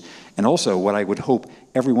ways. And also, what I would hope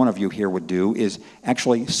every one of you here would do is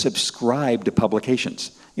actually subscribe to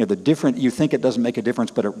publications. You know, you think it doesn't make a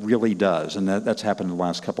difference, but it really does, and that's happened in the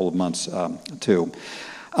last couple of months, too.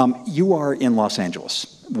 You are in Los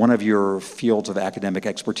Angeles. one of your fields of academic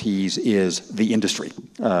expertise is the industry,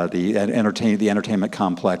 the entertainment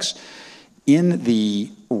complex. In the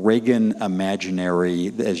Reagan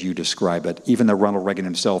imaginary, as you describe it, even though Ronald Reagan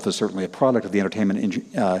himself is certainly a product of the entertainment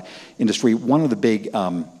industry, one of the big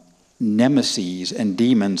nemeses and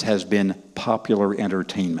demons has been popular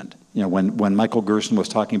entertainment. You know, when Michael Gerson was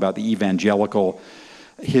talking about his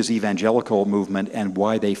evangelical movement and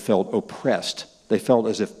why they felt oppressed, they felt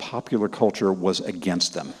as if popular culture was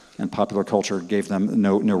against them, and popular culture gave them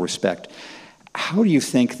no respect. How do you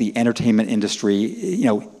think the entertainment industry, you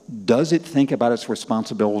know, does it think about its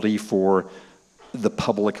responsibility for the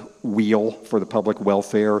public weal, for the public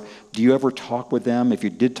welfare? Do you ever talk with them? If you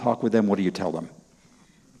did talk with them, what do you tell them?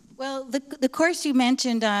 Well, the course you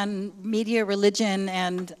mentioned on media, religion,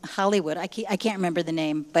 and Hollywood, I can't remember the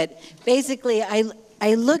name, but basically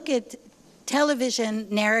I look at television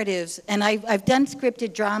narratives, and I've done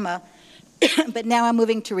scripted drama, but now I'm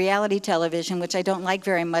moving to reality television, which I don't like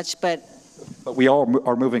very much, but we all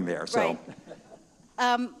are moving there, so.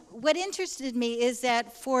 Right. What interested me is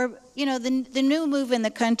that for, you know, the new move in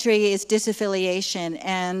the country is disaffiliation,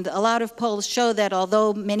 and a lot of polls show that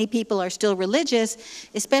although many people are still religious,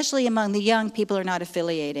 especially among the young, people are not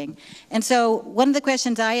affiliating. And so one of the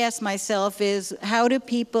questions I ask myself is, how do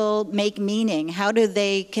people make meaning? How do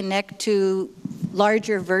they connect to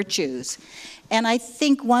larger virtues? And I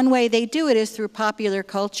think one way they do it is through popular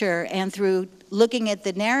culture and through looking at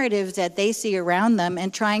the narratives that they see around them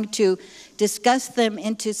and trying to discuss them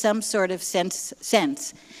into some sort of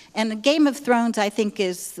sense. And Game of Thrones, I think,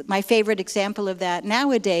 is my favorite example of that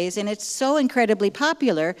nowadays, and it's so incredibly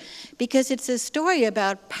popular because it's a story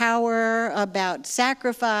about power, about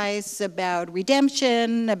sacrifice, about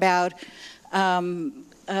redemption, about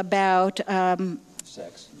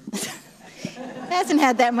sex. Hasn't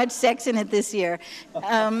had that much sex in it this year.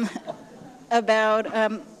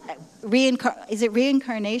 Is it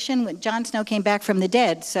reincarnation when Jon Snow came back from the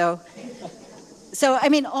dead? So I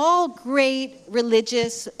mean, all great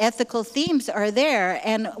religious, ethical themes are there.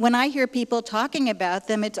 And when I hear people talking about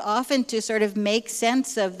them, it's often to sort of make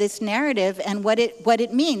sense of this narrative and what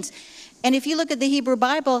it means. And if you look at the Hebrew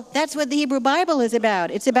Bible, that's what the Hebrew Bible is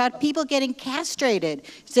about. It's about people getting castrated.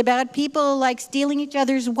 It's about people like stealing each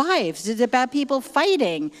other's wives. It's about people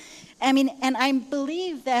fighting. I mean, and I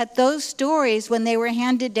believe that those stories, when they were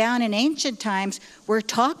handed down in ancient times, were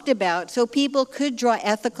talked about so people could draw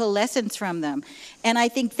ethical lessons from them. And I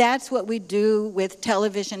think that's what we do with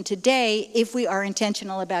television today if we are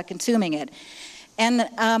intentional about consuming it. And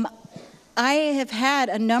I have had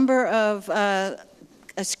a number of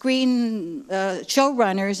screen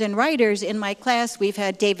showrunners and writers in my class. We've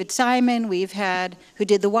had David Simon, who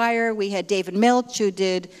did The Wire. We had David Milch, who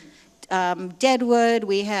did Deadwood.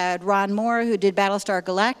 We had Ron Moore, who did Battlestar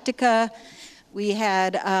Galactica. We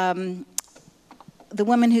had the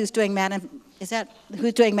woman who's doing Madam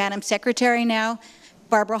Secretary now,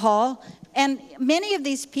 Barbara Hall. And many of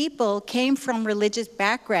these people came from religious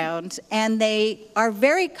backgrounds, and they are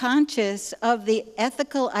very conscious of the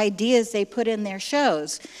ethical ideas they put in their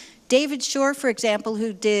shows. David Shore, for example,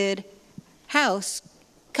 who did House,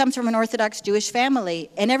 comes from an Orthodox Jewish family,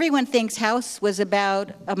 and everyone thinks House was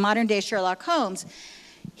about a modern-day Sherlock Holmes.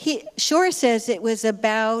 Shore says it was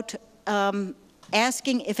about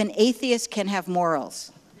asking if an atheist can have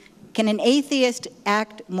morals. Can an atheist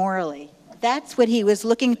act morally? That's what he was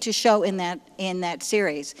looking to show in that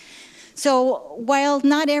series. So while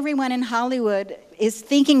not everyone in Hollywood is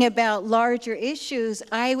thinking about larger issues,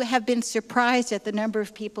 I have been surprised at the number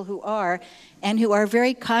of people who are, and who are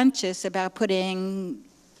very conscious about putting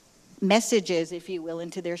messages, if you will,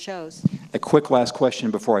 into their shows. A quick last question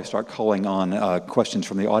before I start calling on questions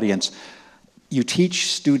from the audience. You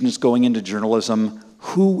teach students going into journalism.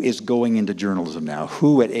 Who is going into journalism now?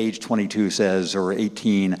 Who at age 22 says, or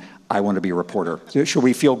 18, I want to be a reporter? Should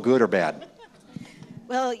we feel good or bad?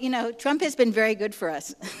 Well, you know, Trump has been very good for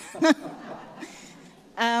us.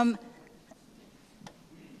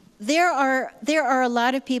 There are a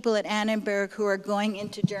lot of people at Annenberg who are going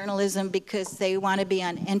into journalism because they want to be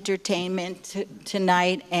on Entertainment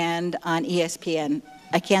Tonight and on ESPN.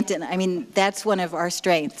 I mean, that's one of our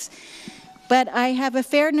strengths. But I have a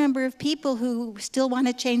fair number of people who still want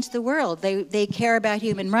to change the world. They care about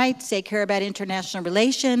human rights, they care about international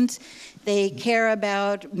relations, they care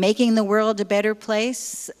about making the world a better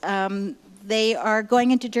place. They are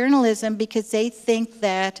going into journalism because they think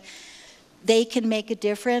that they can make a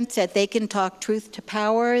difference, that they can talk truth to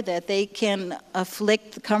power, that they can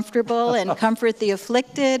afflict the comfortable and comfort the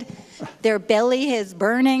afflicted. Their belly is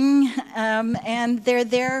burning, and they're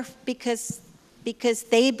there because because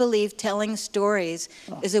they believe telling stories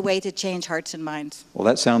is a way to change hearts and minds. Well,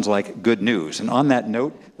 that sounds like good news. And on that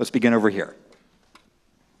note, let's begin over here.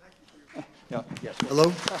 Yeah, yes.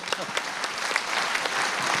 Hello.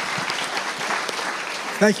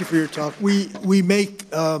 Thank you for your talk. We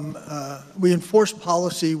enforce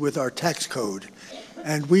policy with our tax code,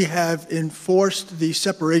 and we have enforced the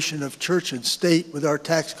separation of church and state with our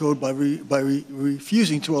tax code by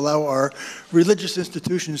refusing to allow our religious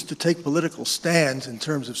institutions to take political stands in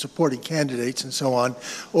terms of supporting candidates and so on,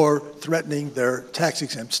 or threatening their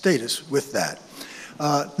tax-exempt status with that.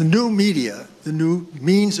 The new media, the new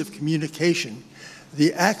means of communication,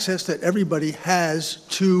 the access that everybody has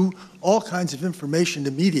to all kinds of information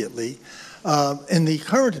immediately, in the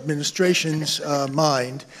current administration's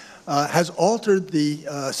mind, has altered the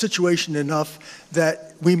situation enough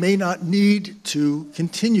that we may not need to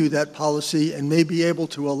continue that policy and may be able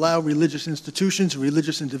to allow religious institutions,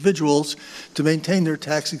 religious individuals to maintain their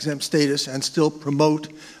tax-exempt status and still promote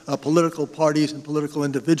political parties and political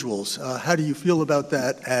individuals. How do you feel about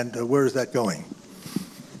that, and where is that going?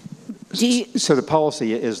 So the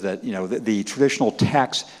policy is that, you know, the traditional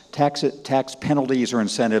tax penalties or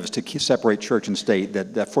incentives to separate church and state,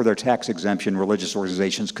 that for their tax exemption, religious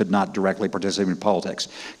organizations could not directly participate in politics.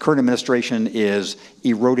 Current administration is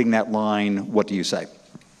eroding that line. What do you say?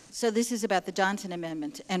 So this is about the Johnson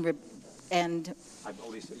Amendment, and I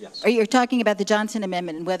believe so, yes. You're talking about the Johnson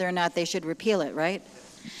Amendment and whether or not they should repeal it, right?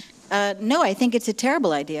 No, I think it's a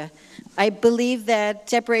terrible idea. I believe that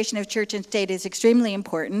separation of church and state is extremely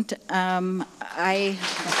important.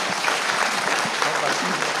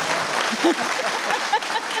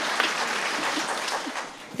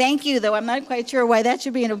 Thank you, though. I'm not quite sure why that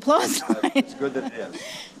should be an applause line. It's good that it is.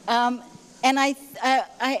 And I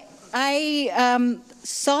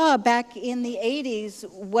saw back in the 80s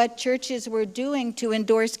what churches were doing to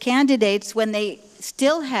endorse candidates when they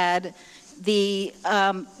still had the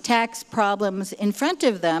tax problems in front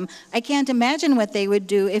of them. I can't imagine what they would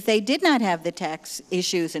do if they did not have the tax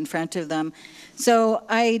issues in front of them. So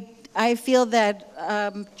I feel that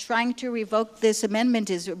trying to revoke this amendment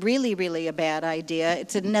is really, really a bad idea.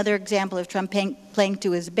 It's another example of Trump playing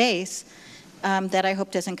to his base that I hope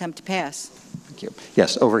doesn't come to pass. Thank you.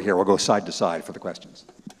 Yes, over here. We'll go side to side for the questions.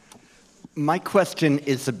 My question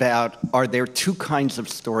is about, are there two kinds of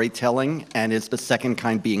storytelling, and is the second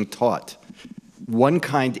kind being taught? One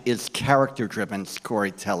kind is character-driven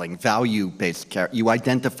storytelling, value-based you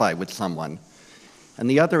identify with someone. And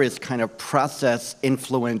the other is kind of process,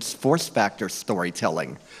 influence, force factor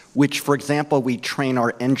storytelling, which, for example, we train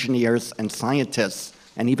our engineers and scientists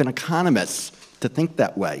and even economists to think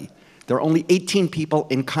that way. There are only 18 people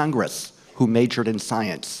in Congress who majored in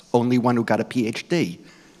science, only one who got a PhD.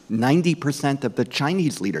 90% of the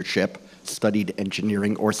Chinese leadership studied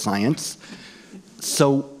engineering or science.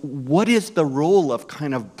 So what is the role of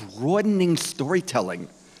kind of broadening storytelling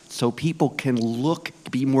so people can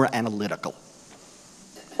be more analytical?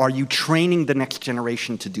 Are you training the next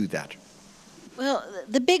generation to do that? Well,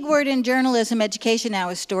 the big word in journalism education now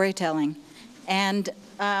is storytelling. And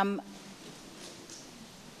I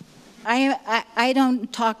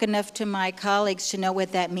don't talk enough to my colleagues to know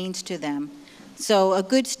what that means to them. So a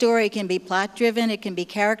good story can be plot-driven, it can be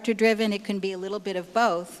character-driven, it can be a little bit of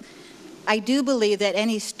both. I do believe that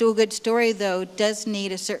any good story, though, does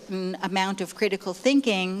need a certain amount of critical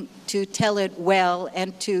thinking to tell it well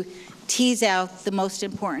and to tease out the most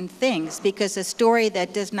important things, because a story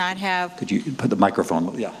that does not have... Could you put the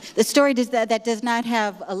microphone? Yeah. The story that does not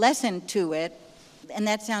have a lesson to it, and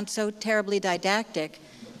that sounds so terribly didactic,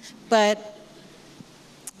 but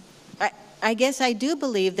I guess I do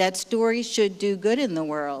believe that stories should do good in the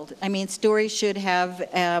world. I mean, stories should have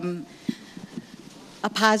a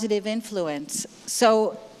positive influence.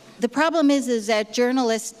 So the problem is that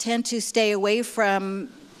journalists tend to stay away from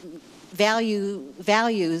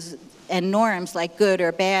values and norms like good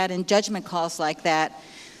or bad and judgment calls like that.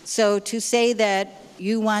 So to say that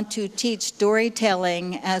you want to teach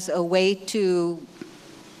storytelling as a way to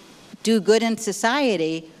do good in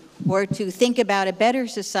society or to think about a better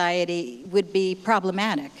society would be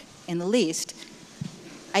problematic in the least.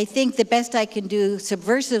 I think the best I can do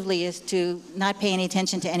subversively is to not pay any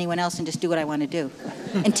attention to anyone else and just do what I want to do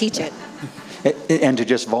and teach it. And to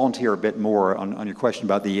just volunteer a bit more on your question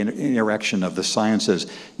about the interaction of the sciences,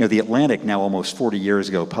 you know, The Atlantic now almost 40 years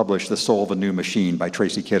ago published The Soul of a New Machine by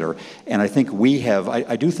Tracy Kidder. And I think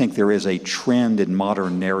I do think there is a trend in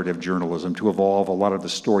modern narrative journalism to evolve a lot of the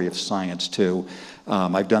story of science too.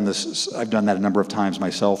 I've done that a number of times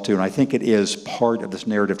myself too, and I think it is part of this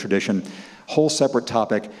narrative tradition. Whole separate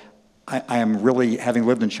topic. I am really, having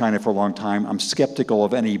lived in China for a long time, I'm skeptical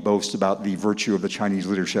of any boast about the virtue of the Chinese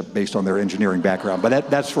leadership based on their engineering background, but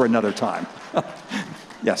that's for another time.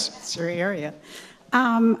 Yes? It's your area.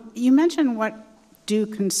 You mentioned what do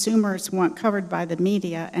consumers want covered by the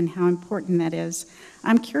media and how important that is.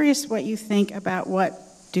 I'm curious what you think about what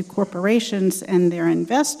do corporations and their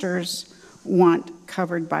investors want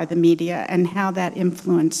covered by the media and how that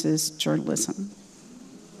influences journalism.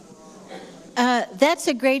 That's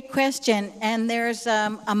a great question, and there's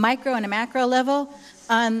a micro and a macro level.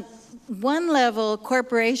 On one level,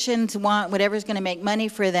 corporations want whatever's going to make money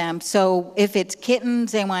for them. So if it's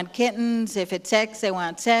kittens, they want kittens. If it's sex, they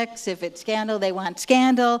want sex. If it's scandal, they want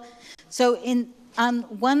scandal. So on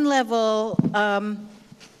one level,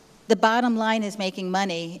 the bottom line is making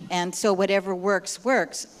money, and so whatever works,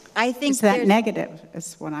 works. I think is that negative,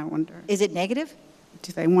 is what I wonder. Is it negative?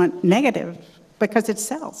 Do they want negative because it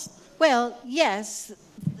sells? Well, yes,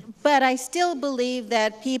 but I still believe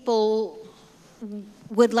that people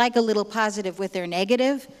would like a little positive with their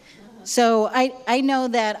negative. So I know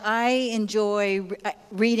that I enjoy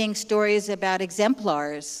reading stories about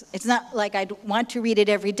exemplars. It's not like I'd want to read it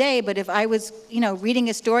every day, but if I was, reading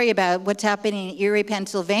a story about what's happening in Erie,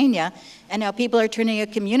 Pennsylvania, and how people are turning a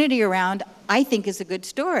community around, I think is a good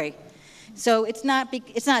story. So it's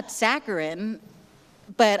not saccharine,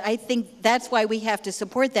 but I think that's why we have to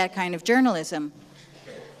support that kind of journalism.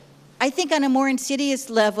 I think on a more insidious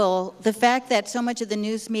level, the fact that so much of the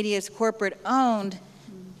news media is corporate-owned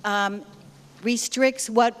restricts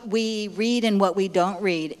what we read and what we don't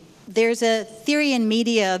read. There's a theory in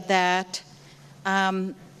media that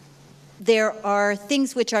there are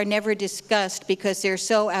things which are never discussed because they're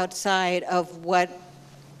so outside of what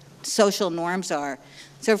social norms are.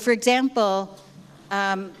 So, for example,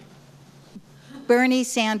 Bernie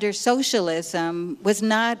Sanders' socialism was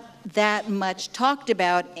not that much talked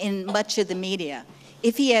about in much of the media.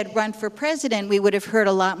 If he had run for president, we would have heard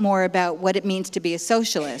a lot more about what it means to be a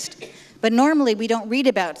socialist. But normally we don't read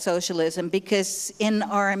about socialism because in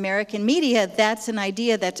our American media, that's an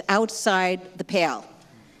idea that's outside the pale.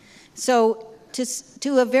 So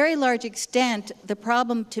to a very large extent, the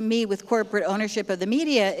problem to me with corporate ownership of the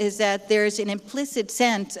media is that there's an implicit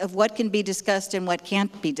sense of what can be discussed and what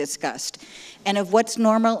can't be discussed, and of what's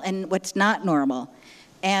normal and what's not normal.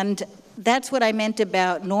 And that's what I meant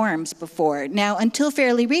about norms before. Now, until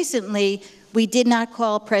fairly recently, we did not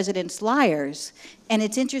call presidents liars, and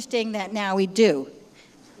it's interesting that now we do.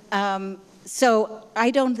 So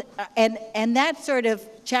I don't, and that sort of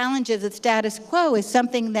challenge of the status quo is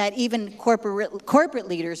something that even corporate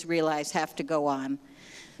leaders realize have to go on.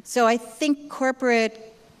 So I think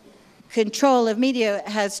corporate control of media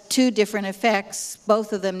has two different effects,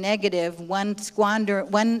 both of them negative, one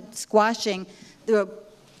squashing the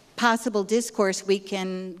possible discourse we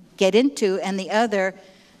can get into, and the other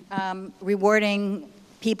rewarding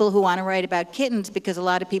people who want to write about kittens because a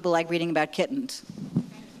lot of people like reading about kittens.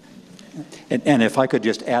 And if I could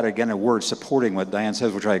just add again a word supporting what Diane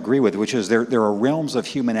says, which I agree with, which is there are realms of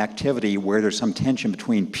human activity where there's some tension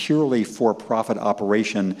between purely for-profit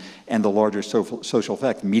operation and the larger social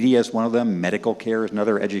effect. Media is one of them, medical care is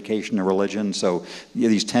another, education and religion. So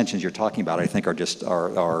these tensions you're talking about, I think,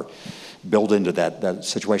 are built into that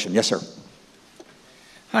situation. Yes, sir.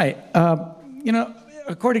 Hi.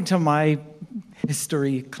 According to my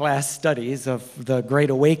history class studies of the Great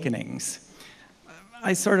Awakenings,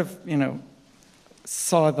 I sort of,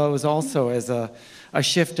 saw those also as a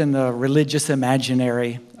shift in the religious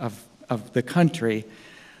imaginary of the country.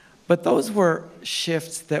 But those were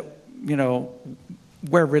shifts that,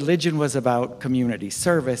 where religion was about community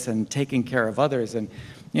service and taking care of others. And,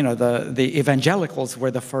 the evangelicals were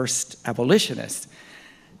the first abolitionists.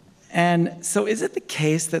 And so is it the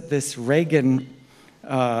case that this Reagan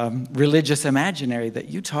religious imaginary that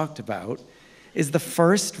you talked about is the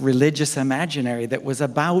first religious imaginary that was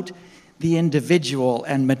about the individual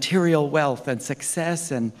and material wealth and success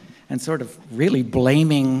and sort of really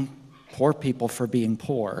blaming poor people for being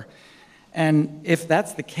poor? And if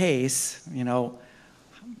that's the case,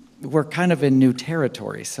 we're kind of in new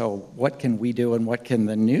territory. So what can we do and what can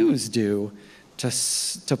the news do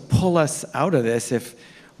to pull us out of this if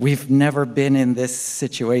we've never been in this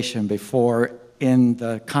situation before in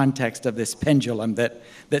the context of this pendulum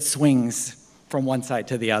that swings from one side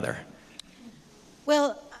to the other?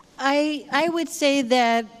 Well, I would say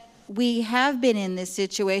that we have been in this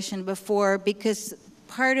situation before because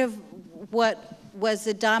part of what was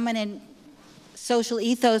the dominant social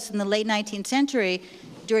ethos in the late 19th century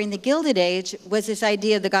during the Gilded Age was this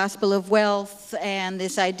idea of the gospel of wealth and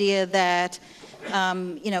this idea that,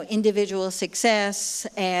 individual success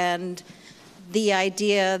and the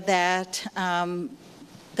idea that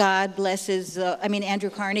God blesses, Andrew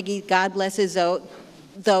Carnegie, God blesses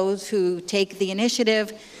those who take the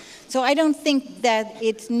initiative. So I don't think that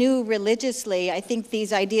it's new religiously. I think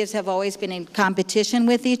these ideas have always been in competition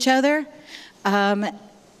with each other.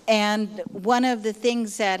 And one of the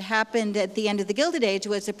things that happened at the end of the Gilded Age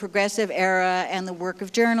was the progressive era and the work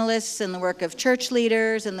of journalists and the work of church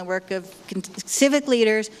leaders and the work of civic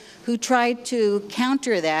leaders who tried to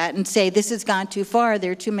counter that and say, this has gone too far,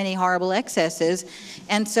 there are too many horrible excesses.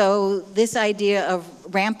 And so this idea of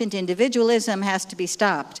rampant individualism has to be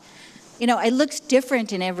stopped. You know, it looks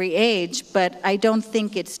different in every age, but I don't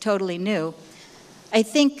think it's totally new. I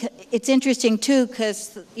think it's interesting, too,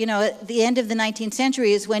 because, you know, at the end of the 19th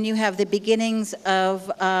century is when you have the beginnings of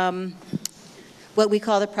what we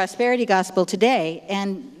call the prosperity gospel today.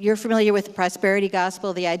 And you're familiar with the prosperity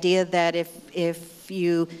gospel, the idea that if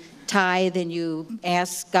you tithe and you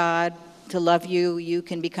ask God to love you, you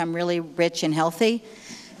can become really rich and healthy.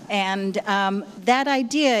 And that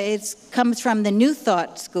idea comes from the New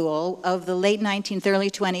Thought school of the late 19th,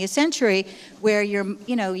 early 20th century, where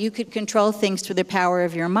you could control things through the power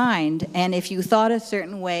of your mind. And if you thought a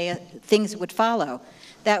certain way, things would follow.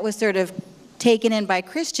 That was sort of taken in by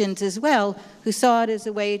Christians as well, who saw it as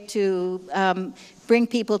a way to bring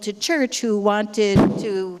people to church who wanted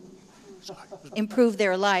to improve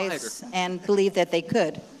their lives and believe that they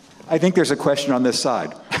could. I think there's a question on this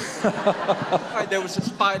side. Right, there was a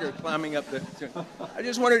spider climbing up the... I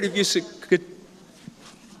just wondered if you could...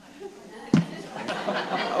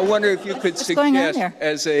 I wonder if you could suggest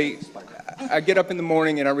as I get up in the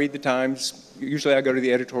morning and I read the Times. Usually I go to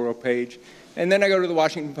the editorial page. And then I go to the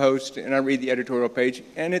Washington Post and I read the editorial page.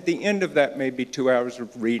 And at the end of that, maybe 2 hours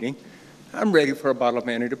of reading, I'm ready for a bottle of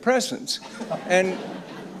antidepressants. And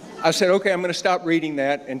I said, okay, I'm going to stop reading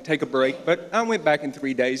that and take a break. But I went back in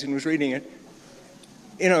 3 days and was reading it.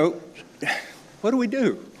 You know, what do we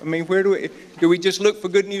do? I mean, where do we just look for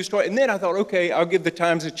good news stories? And then I thought, okay, I'll give the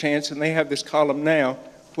Times a chance, and they have this column now,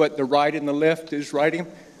 what the right and the left is writing.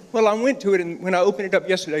 Well, I went to it, and when I opened it up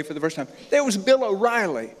yesterday for the first time, there was Bill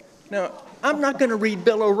O'Reilly. Now, I'm not going to read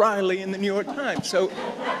Bill O'Reilly in the New York Times, so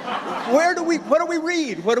what do we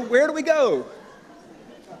read? Where do we go?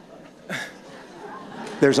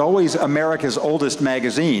 There's always America's oldest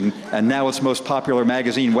magazine, and now its most popular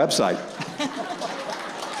magazine website.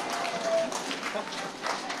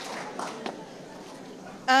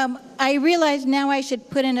 I realize now I should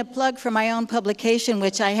put in a plug for my own publication,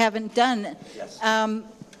 which I haven't done. Yes. I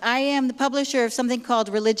am the publisher of something called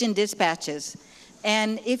Religion Dispatches.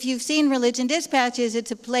 And if you've seen Religion Dispatches, it's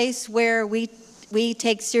a place where we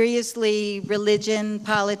take seriously religion,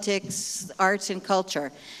 politics, arts, and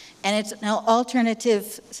culture. And it's an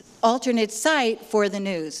alternate site for the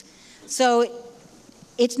news. So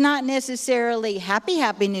it's not necessarily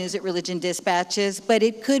happy news at Religion Dispatches, but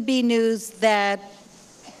it could be news that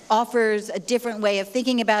offers a different way of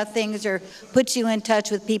thinking about things or puts you in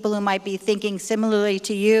touch with people who might be thinking similarly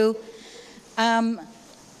to you.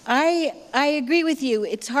 I agree with you.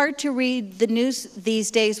 It's hard to read the news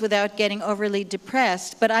these days without getting overly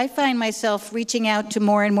depressed, but I find myself reaching out to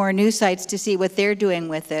more and more news sites to see what they're doing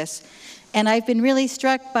with this. And I've been really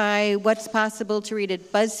struck by what's possible to read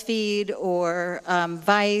at BuzzFeed or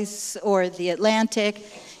Vice or The Atlantic,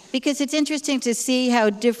 because it's interesting to see how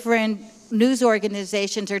different news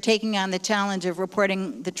organizations are taking on the challenge of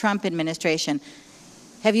reporting the Trump administration.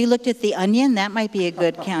 Have you looked at The Onion? That might be a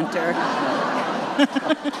good counter.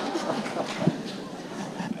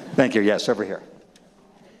 Thank you. Yes, over here.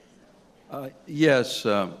 Yes,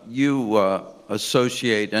 you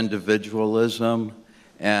associate individualism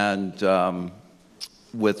and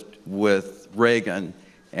with Reagan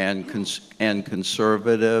and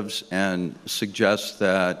conservatives, and suggest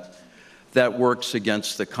that works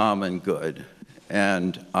against the common good.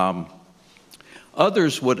 And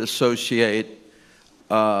others would associate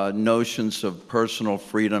notions of personal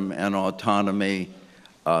freedom and autonomy,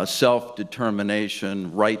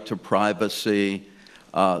 self-determination, right to privacy,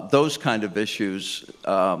 those kind of issues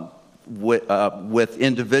with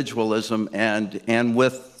individualism and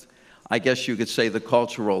with, I guess you could say, the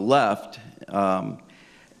cultural left.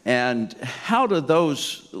 And how do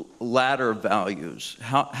those latter values,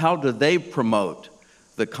 how do they promote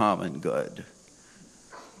the common good?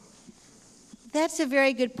 That's a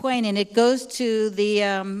very good point, and it goes to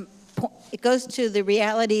the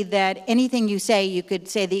reality that anything you say, you could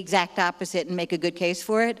say the exact opposite and make a good case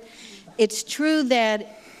for it. It's true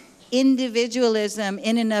that individualism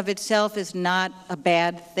in and of itself is not a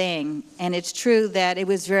bad thing, and it's true that it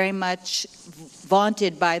was very much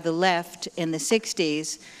vaunted by the left in the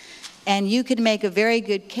 60s, and you could make a very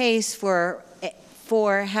good case for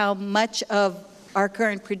for how much of our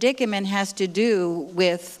current predicament has to do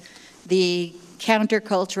with the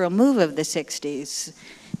countercultural move of the 60s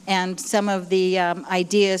and some of the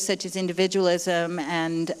ideas such as individualism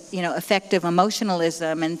and effective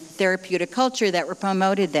emotionalism and therapeutic culture that were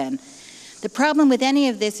promoted then. The problem with any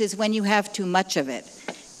of this is when you have too much of it.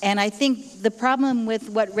 And I think the problem with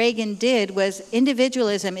what Reagan did was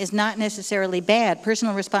individualism is not necessarily bad.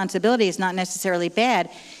 Personal responsibility is not necessarily bad.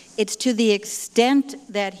 It's to the extent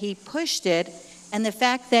that he pushed it and the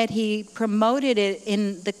fact that he promoted it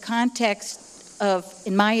in the context of,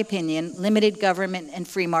 in my opinion, limited government and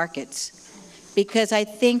free markets. Because I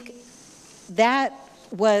think that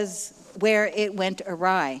was where it went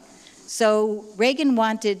awry. So Reagan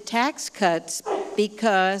wanted tax cuts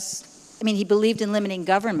because he believed in limiting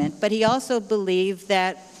government, but he also believed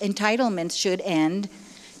that entitlements should end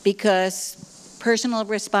because personal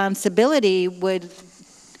responsibility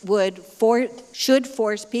should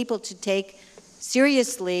force people to take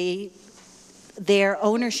seriously their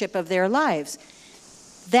ownership of their lives.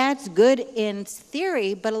 That's good in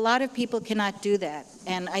theory, but a lot of people cannot do that.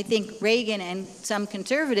 And I think Reagan and some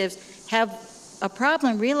conservatives have a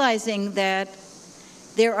problem realizing that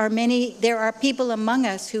there are people among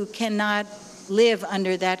us who cannot live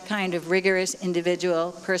under that kind of rigorous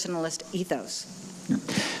individual personalist ethos.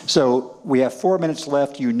 So we have 4 minutes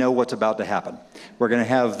left. You know what's about to happen. We're going to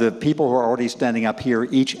have the people who are already standing up here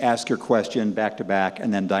each ask your question back to back,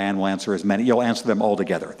 and then Diane will answer as many. You'll answer them all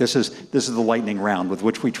together. This is the lightning round with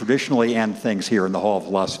which we traditionally end things here in the Hall of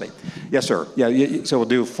Philosophy. Yes, sir. Yeah. So we'll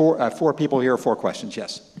do four people here, 4 questions.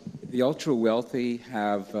 Yes. The ultra wealthy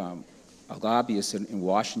have a lobbyist in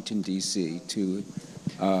Washington, D.C. to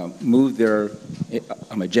move their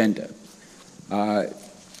agenda.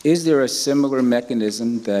 Is there a similar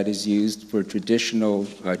mechanism that is used for traditional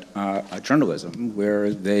journalism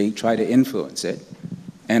where they try to influence it?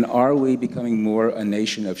 And are we becoming more a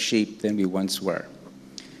nation of sheep than we once were?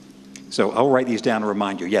 So I'll write these down to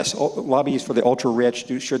remind you. Yes, lobbyists for the ultra-rich,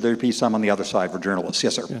 should there be some on the other side for journalists?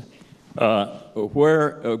 Yes, sir. Yeah.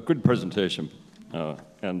 Good presentation.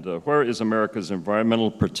 Where is America's environmental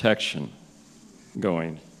protection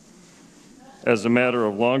going as a matter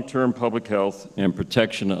of long-term public health and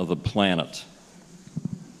protection of the planet?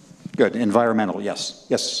 Good. Environmental, yes.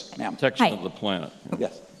 Yes, ma'am. Protection of the planet.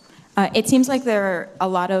 Yes. It seems like there are a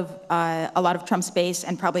lot of Trump's base,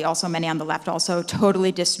 and probably also many on the left also,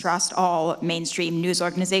 totally distrust all mainstream news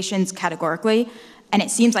organizations categorically. And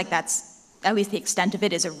it seems like that's, at least the extent of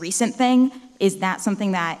it, is a recent thing. Is that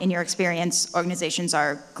something that, in your experience, organizations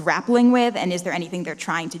are grappling with? And is there anything they're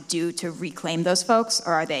trying to do to reclaim those folks,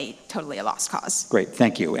 or are they totally a lost cause? Great,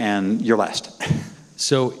 thank you. And you're last.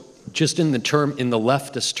 So just in the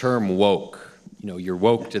leftist term woke, you're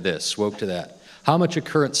woke to this, woke to that. How much of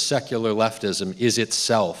current secular leftism is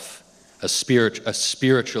itself a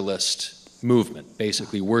spiritualist movement,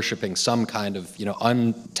 basically worshiping some kind of,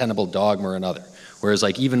 untenable dogma or another? Whereas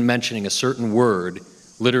like even mentioning a certain word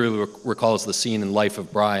literally recalls the scene in Life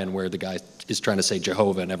of Brian where the guy is trying to say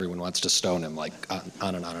Jehovah and everyone wants to stone him, like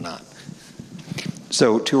on and on and on.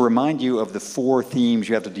 So to remind you of the 4 themes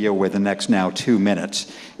you have to deal with in the next now 2 minutes,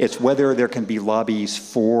 it's whether there can be lobbies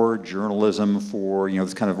for journalism, for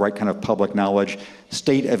this kind of right kind of public knowledge,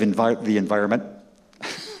 state of the environment,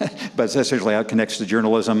 but essentially how it connects to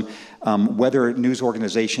journalism, whether news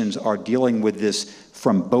organizations are dealing with this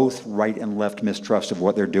from both right and left mistrust of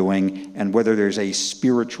what they're doing, and whether there's a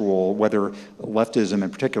spiritual, whether leftism in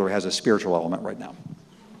particular has a spiritual element right now.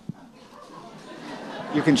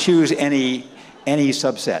 You can choose any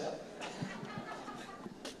subset.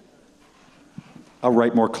 I'll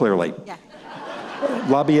write more clearly. Yeah.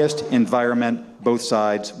 Lobbyist, environment, both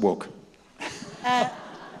sides, woke. I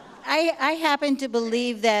happen to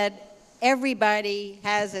believe that everybody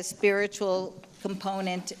has a spiritual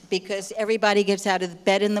component because everybody gets out of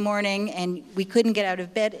bed in the morning, and we couldn't get out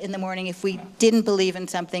of bed in the morning if we didn't believe in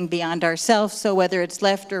something beyond ourselves. So whether it's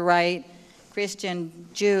left or right, Christian,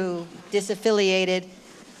 Jew, disaffiliated,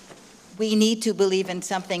 we need to believe in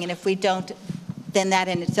something, and if we don't, then that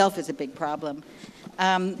in itself is a big problem.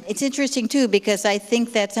 It's interesting, too, because I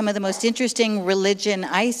think that some of the most interesting religion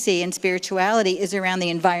I see in spirituality is around the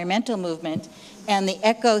environmental movement and the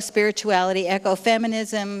eco-spirituality,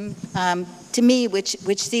 eco-feminism, to me,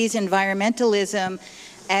 which sees environmentalism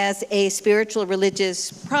as a spiritual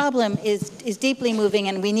religious problem is deeply moving,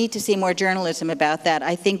 and we need to see more journalism about that.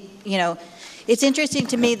 I think, it's interesting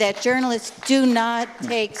to me that journalists do not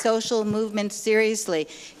take social movements seriously.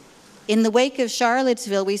 In the wake of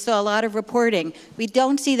Charlottesville, we saw a lot of reporting. We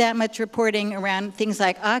don't see that much reporting around things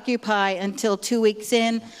like Occupy until 2 weeks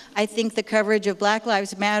in. I think the coverage of Black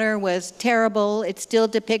Lives Matter was terrible. It's still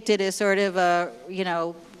depicted as sort of a,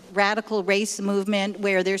 radical race movement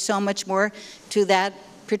where there's so much more to that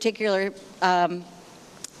particular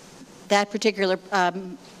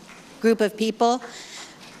group of people.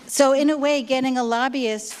 So in a way, getting a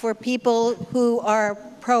lobbyist for people who are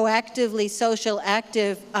proactively social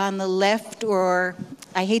active on the left, or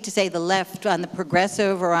I hate to say the left, on the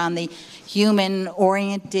progressive or on the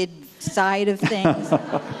human-oriented side of things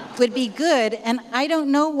would be good. And I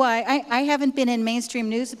don't know why. I haven't been in mainstream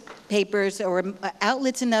newspapers or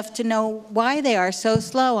outlets enough to know why they are so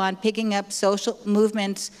slow on picking up social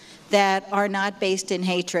movements that are not based in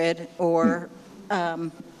hatred or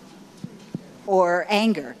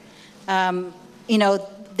anger.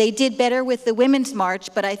 They did better with the Women's March,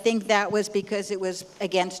 but I think that was because it was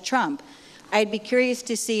against Trump. I'd be curious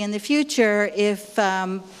to see in the future if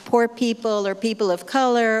poor people or people of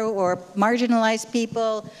color or marginalized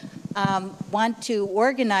people want to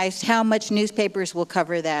organize how much newspapers will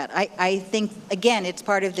cover that. I think, again, it's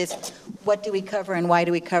part of this, what do we cover and why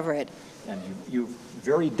do we cover it? And you've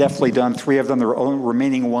very deftly done 3 of them. The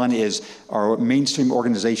remaining one is, are mainstream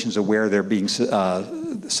organizations aware they're being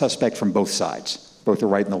suspect from both sides? Both the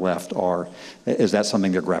right and the left are. Is that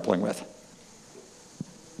something they're grappling with?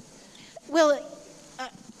 Well,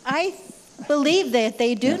 I believe that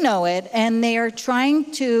they do know it, and they are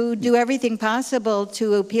trying to do everything possible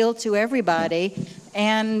to appeal to everybody.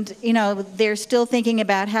 And, they're still thinking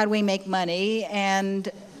about how do we make money. And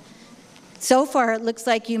so far, it looks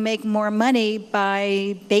like you make more money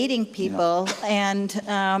by baiting people and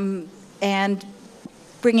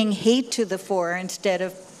bringing hate to the fore instead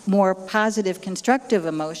of more positive, constructive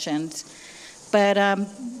emotions. But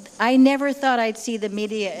I never thought I'd see the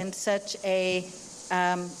media in such a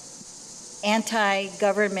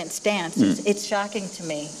anti-government stance. It's shocking to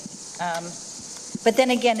me. But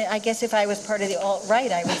then again, I guess if I was part of the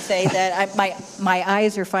alt-right, I would say that my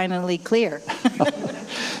eyes are finally clear.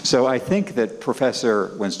 So I think that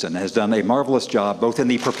Professor Winston has done a marvelous job, both in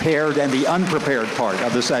the prepared and the unprepared part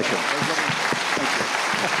of the session. Thank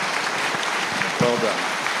you. Well done.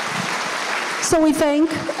 So we thank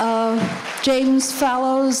James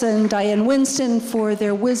Fallows and Diane Winston for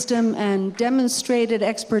their wisdom and demonstrated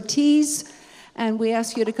expertise. And we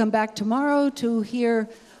ask you to come back tomorrow to hear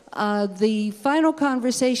the final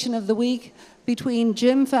conversation of the week between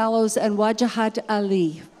Jim Fallows and Wajahat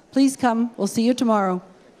Ali. Please come. We'll see you tomorrow.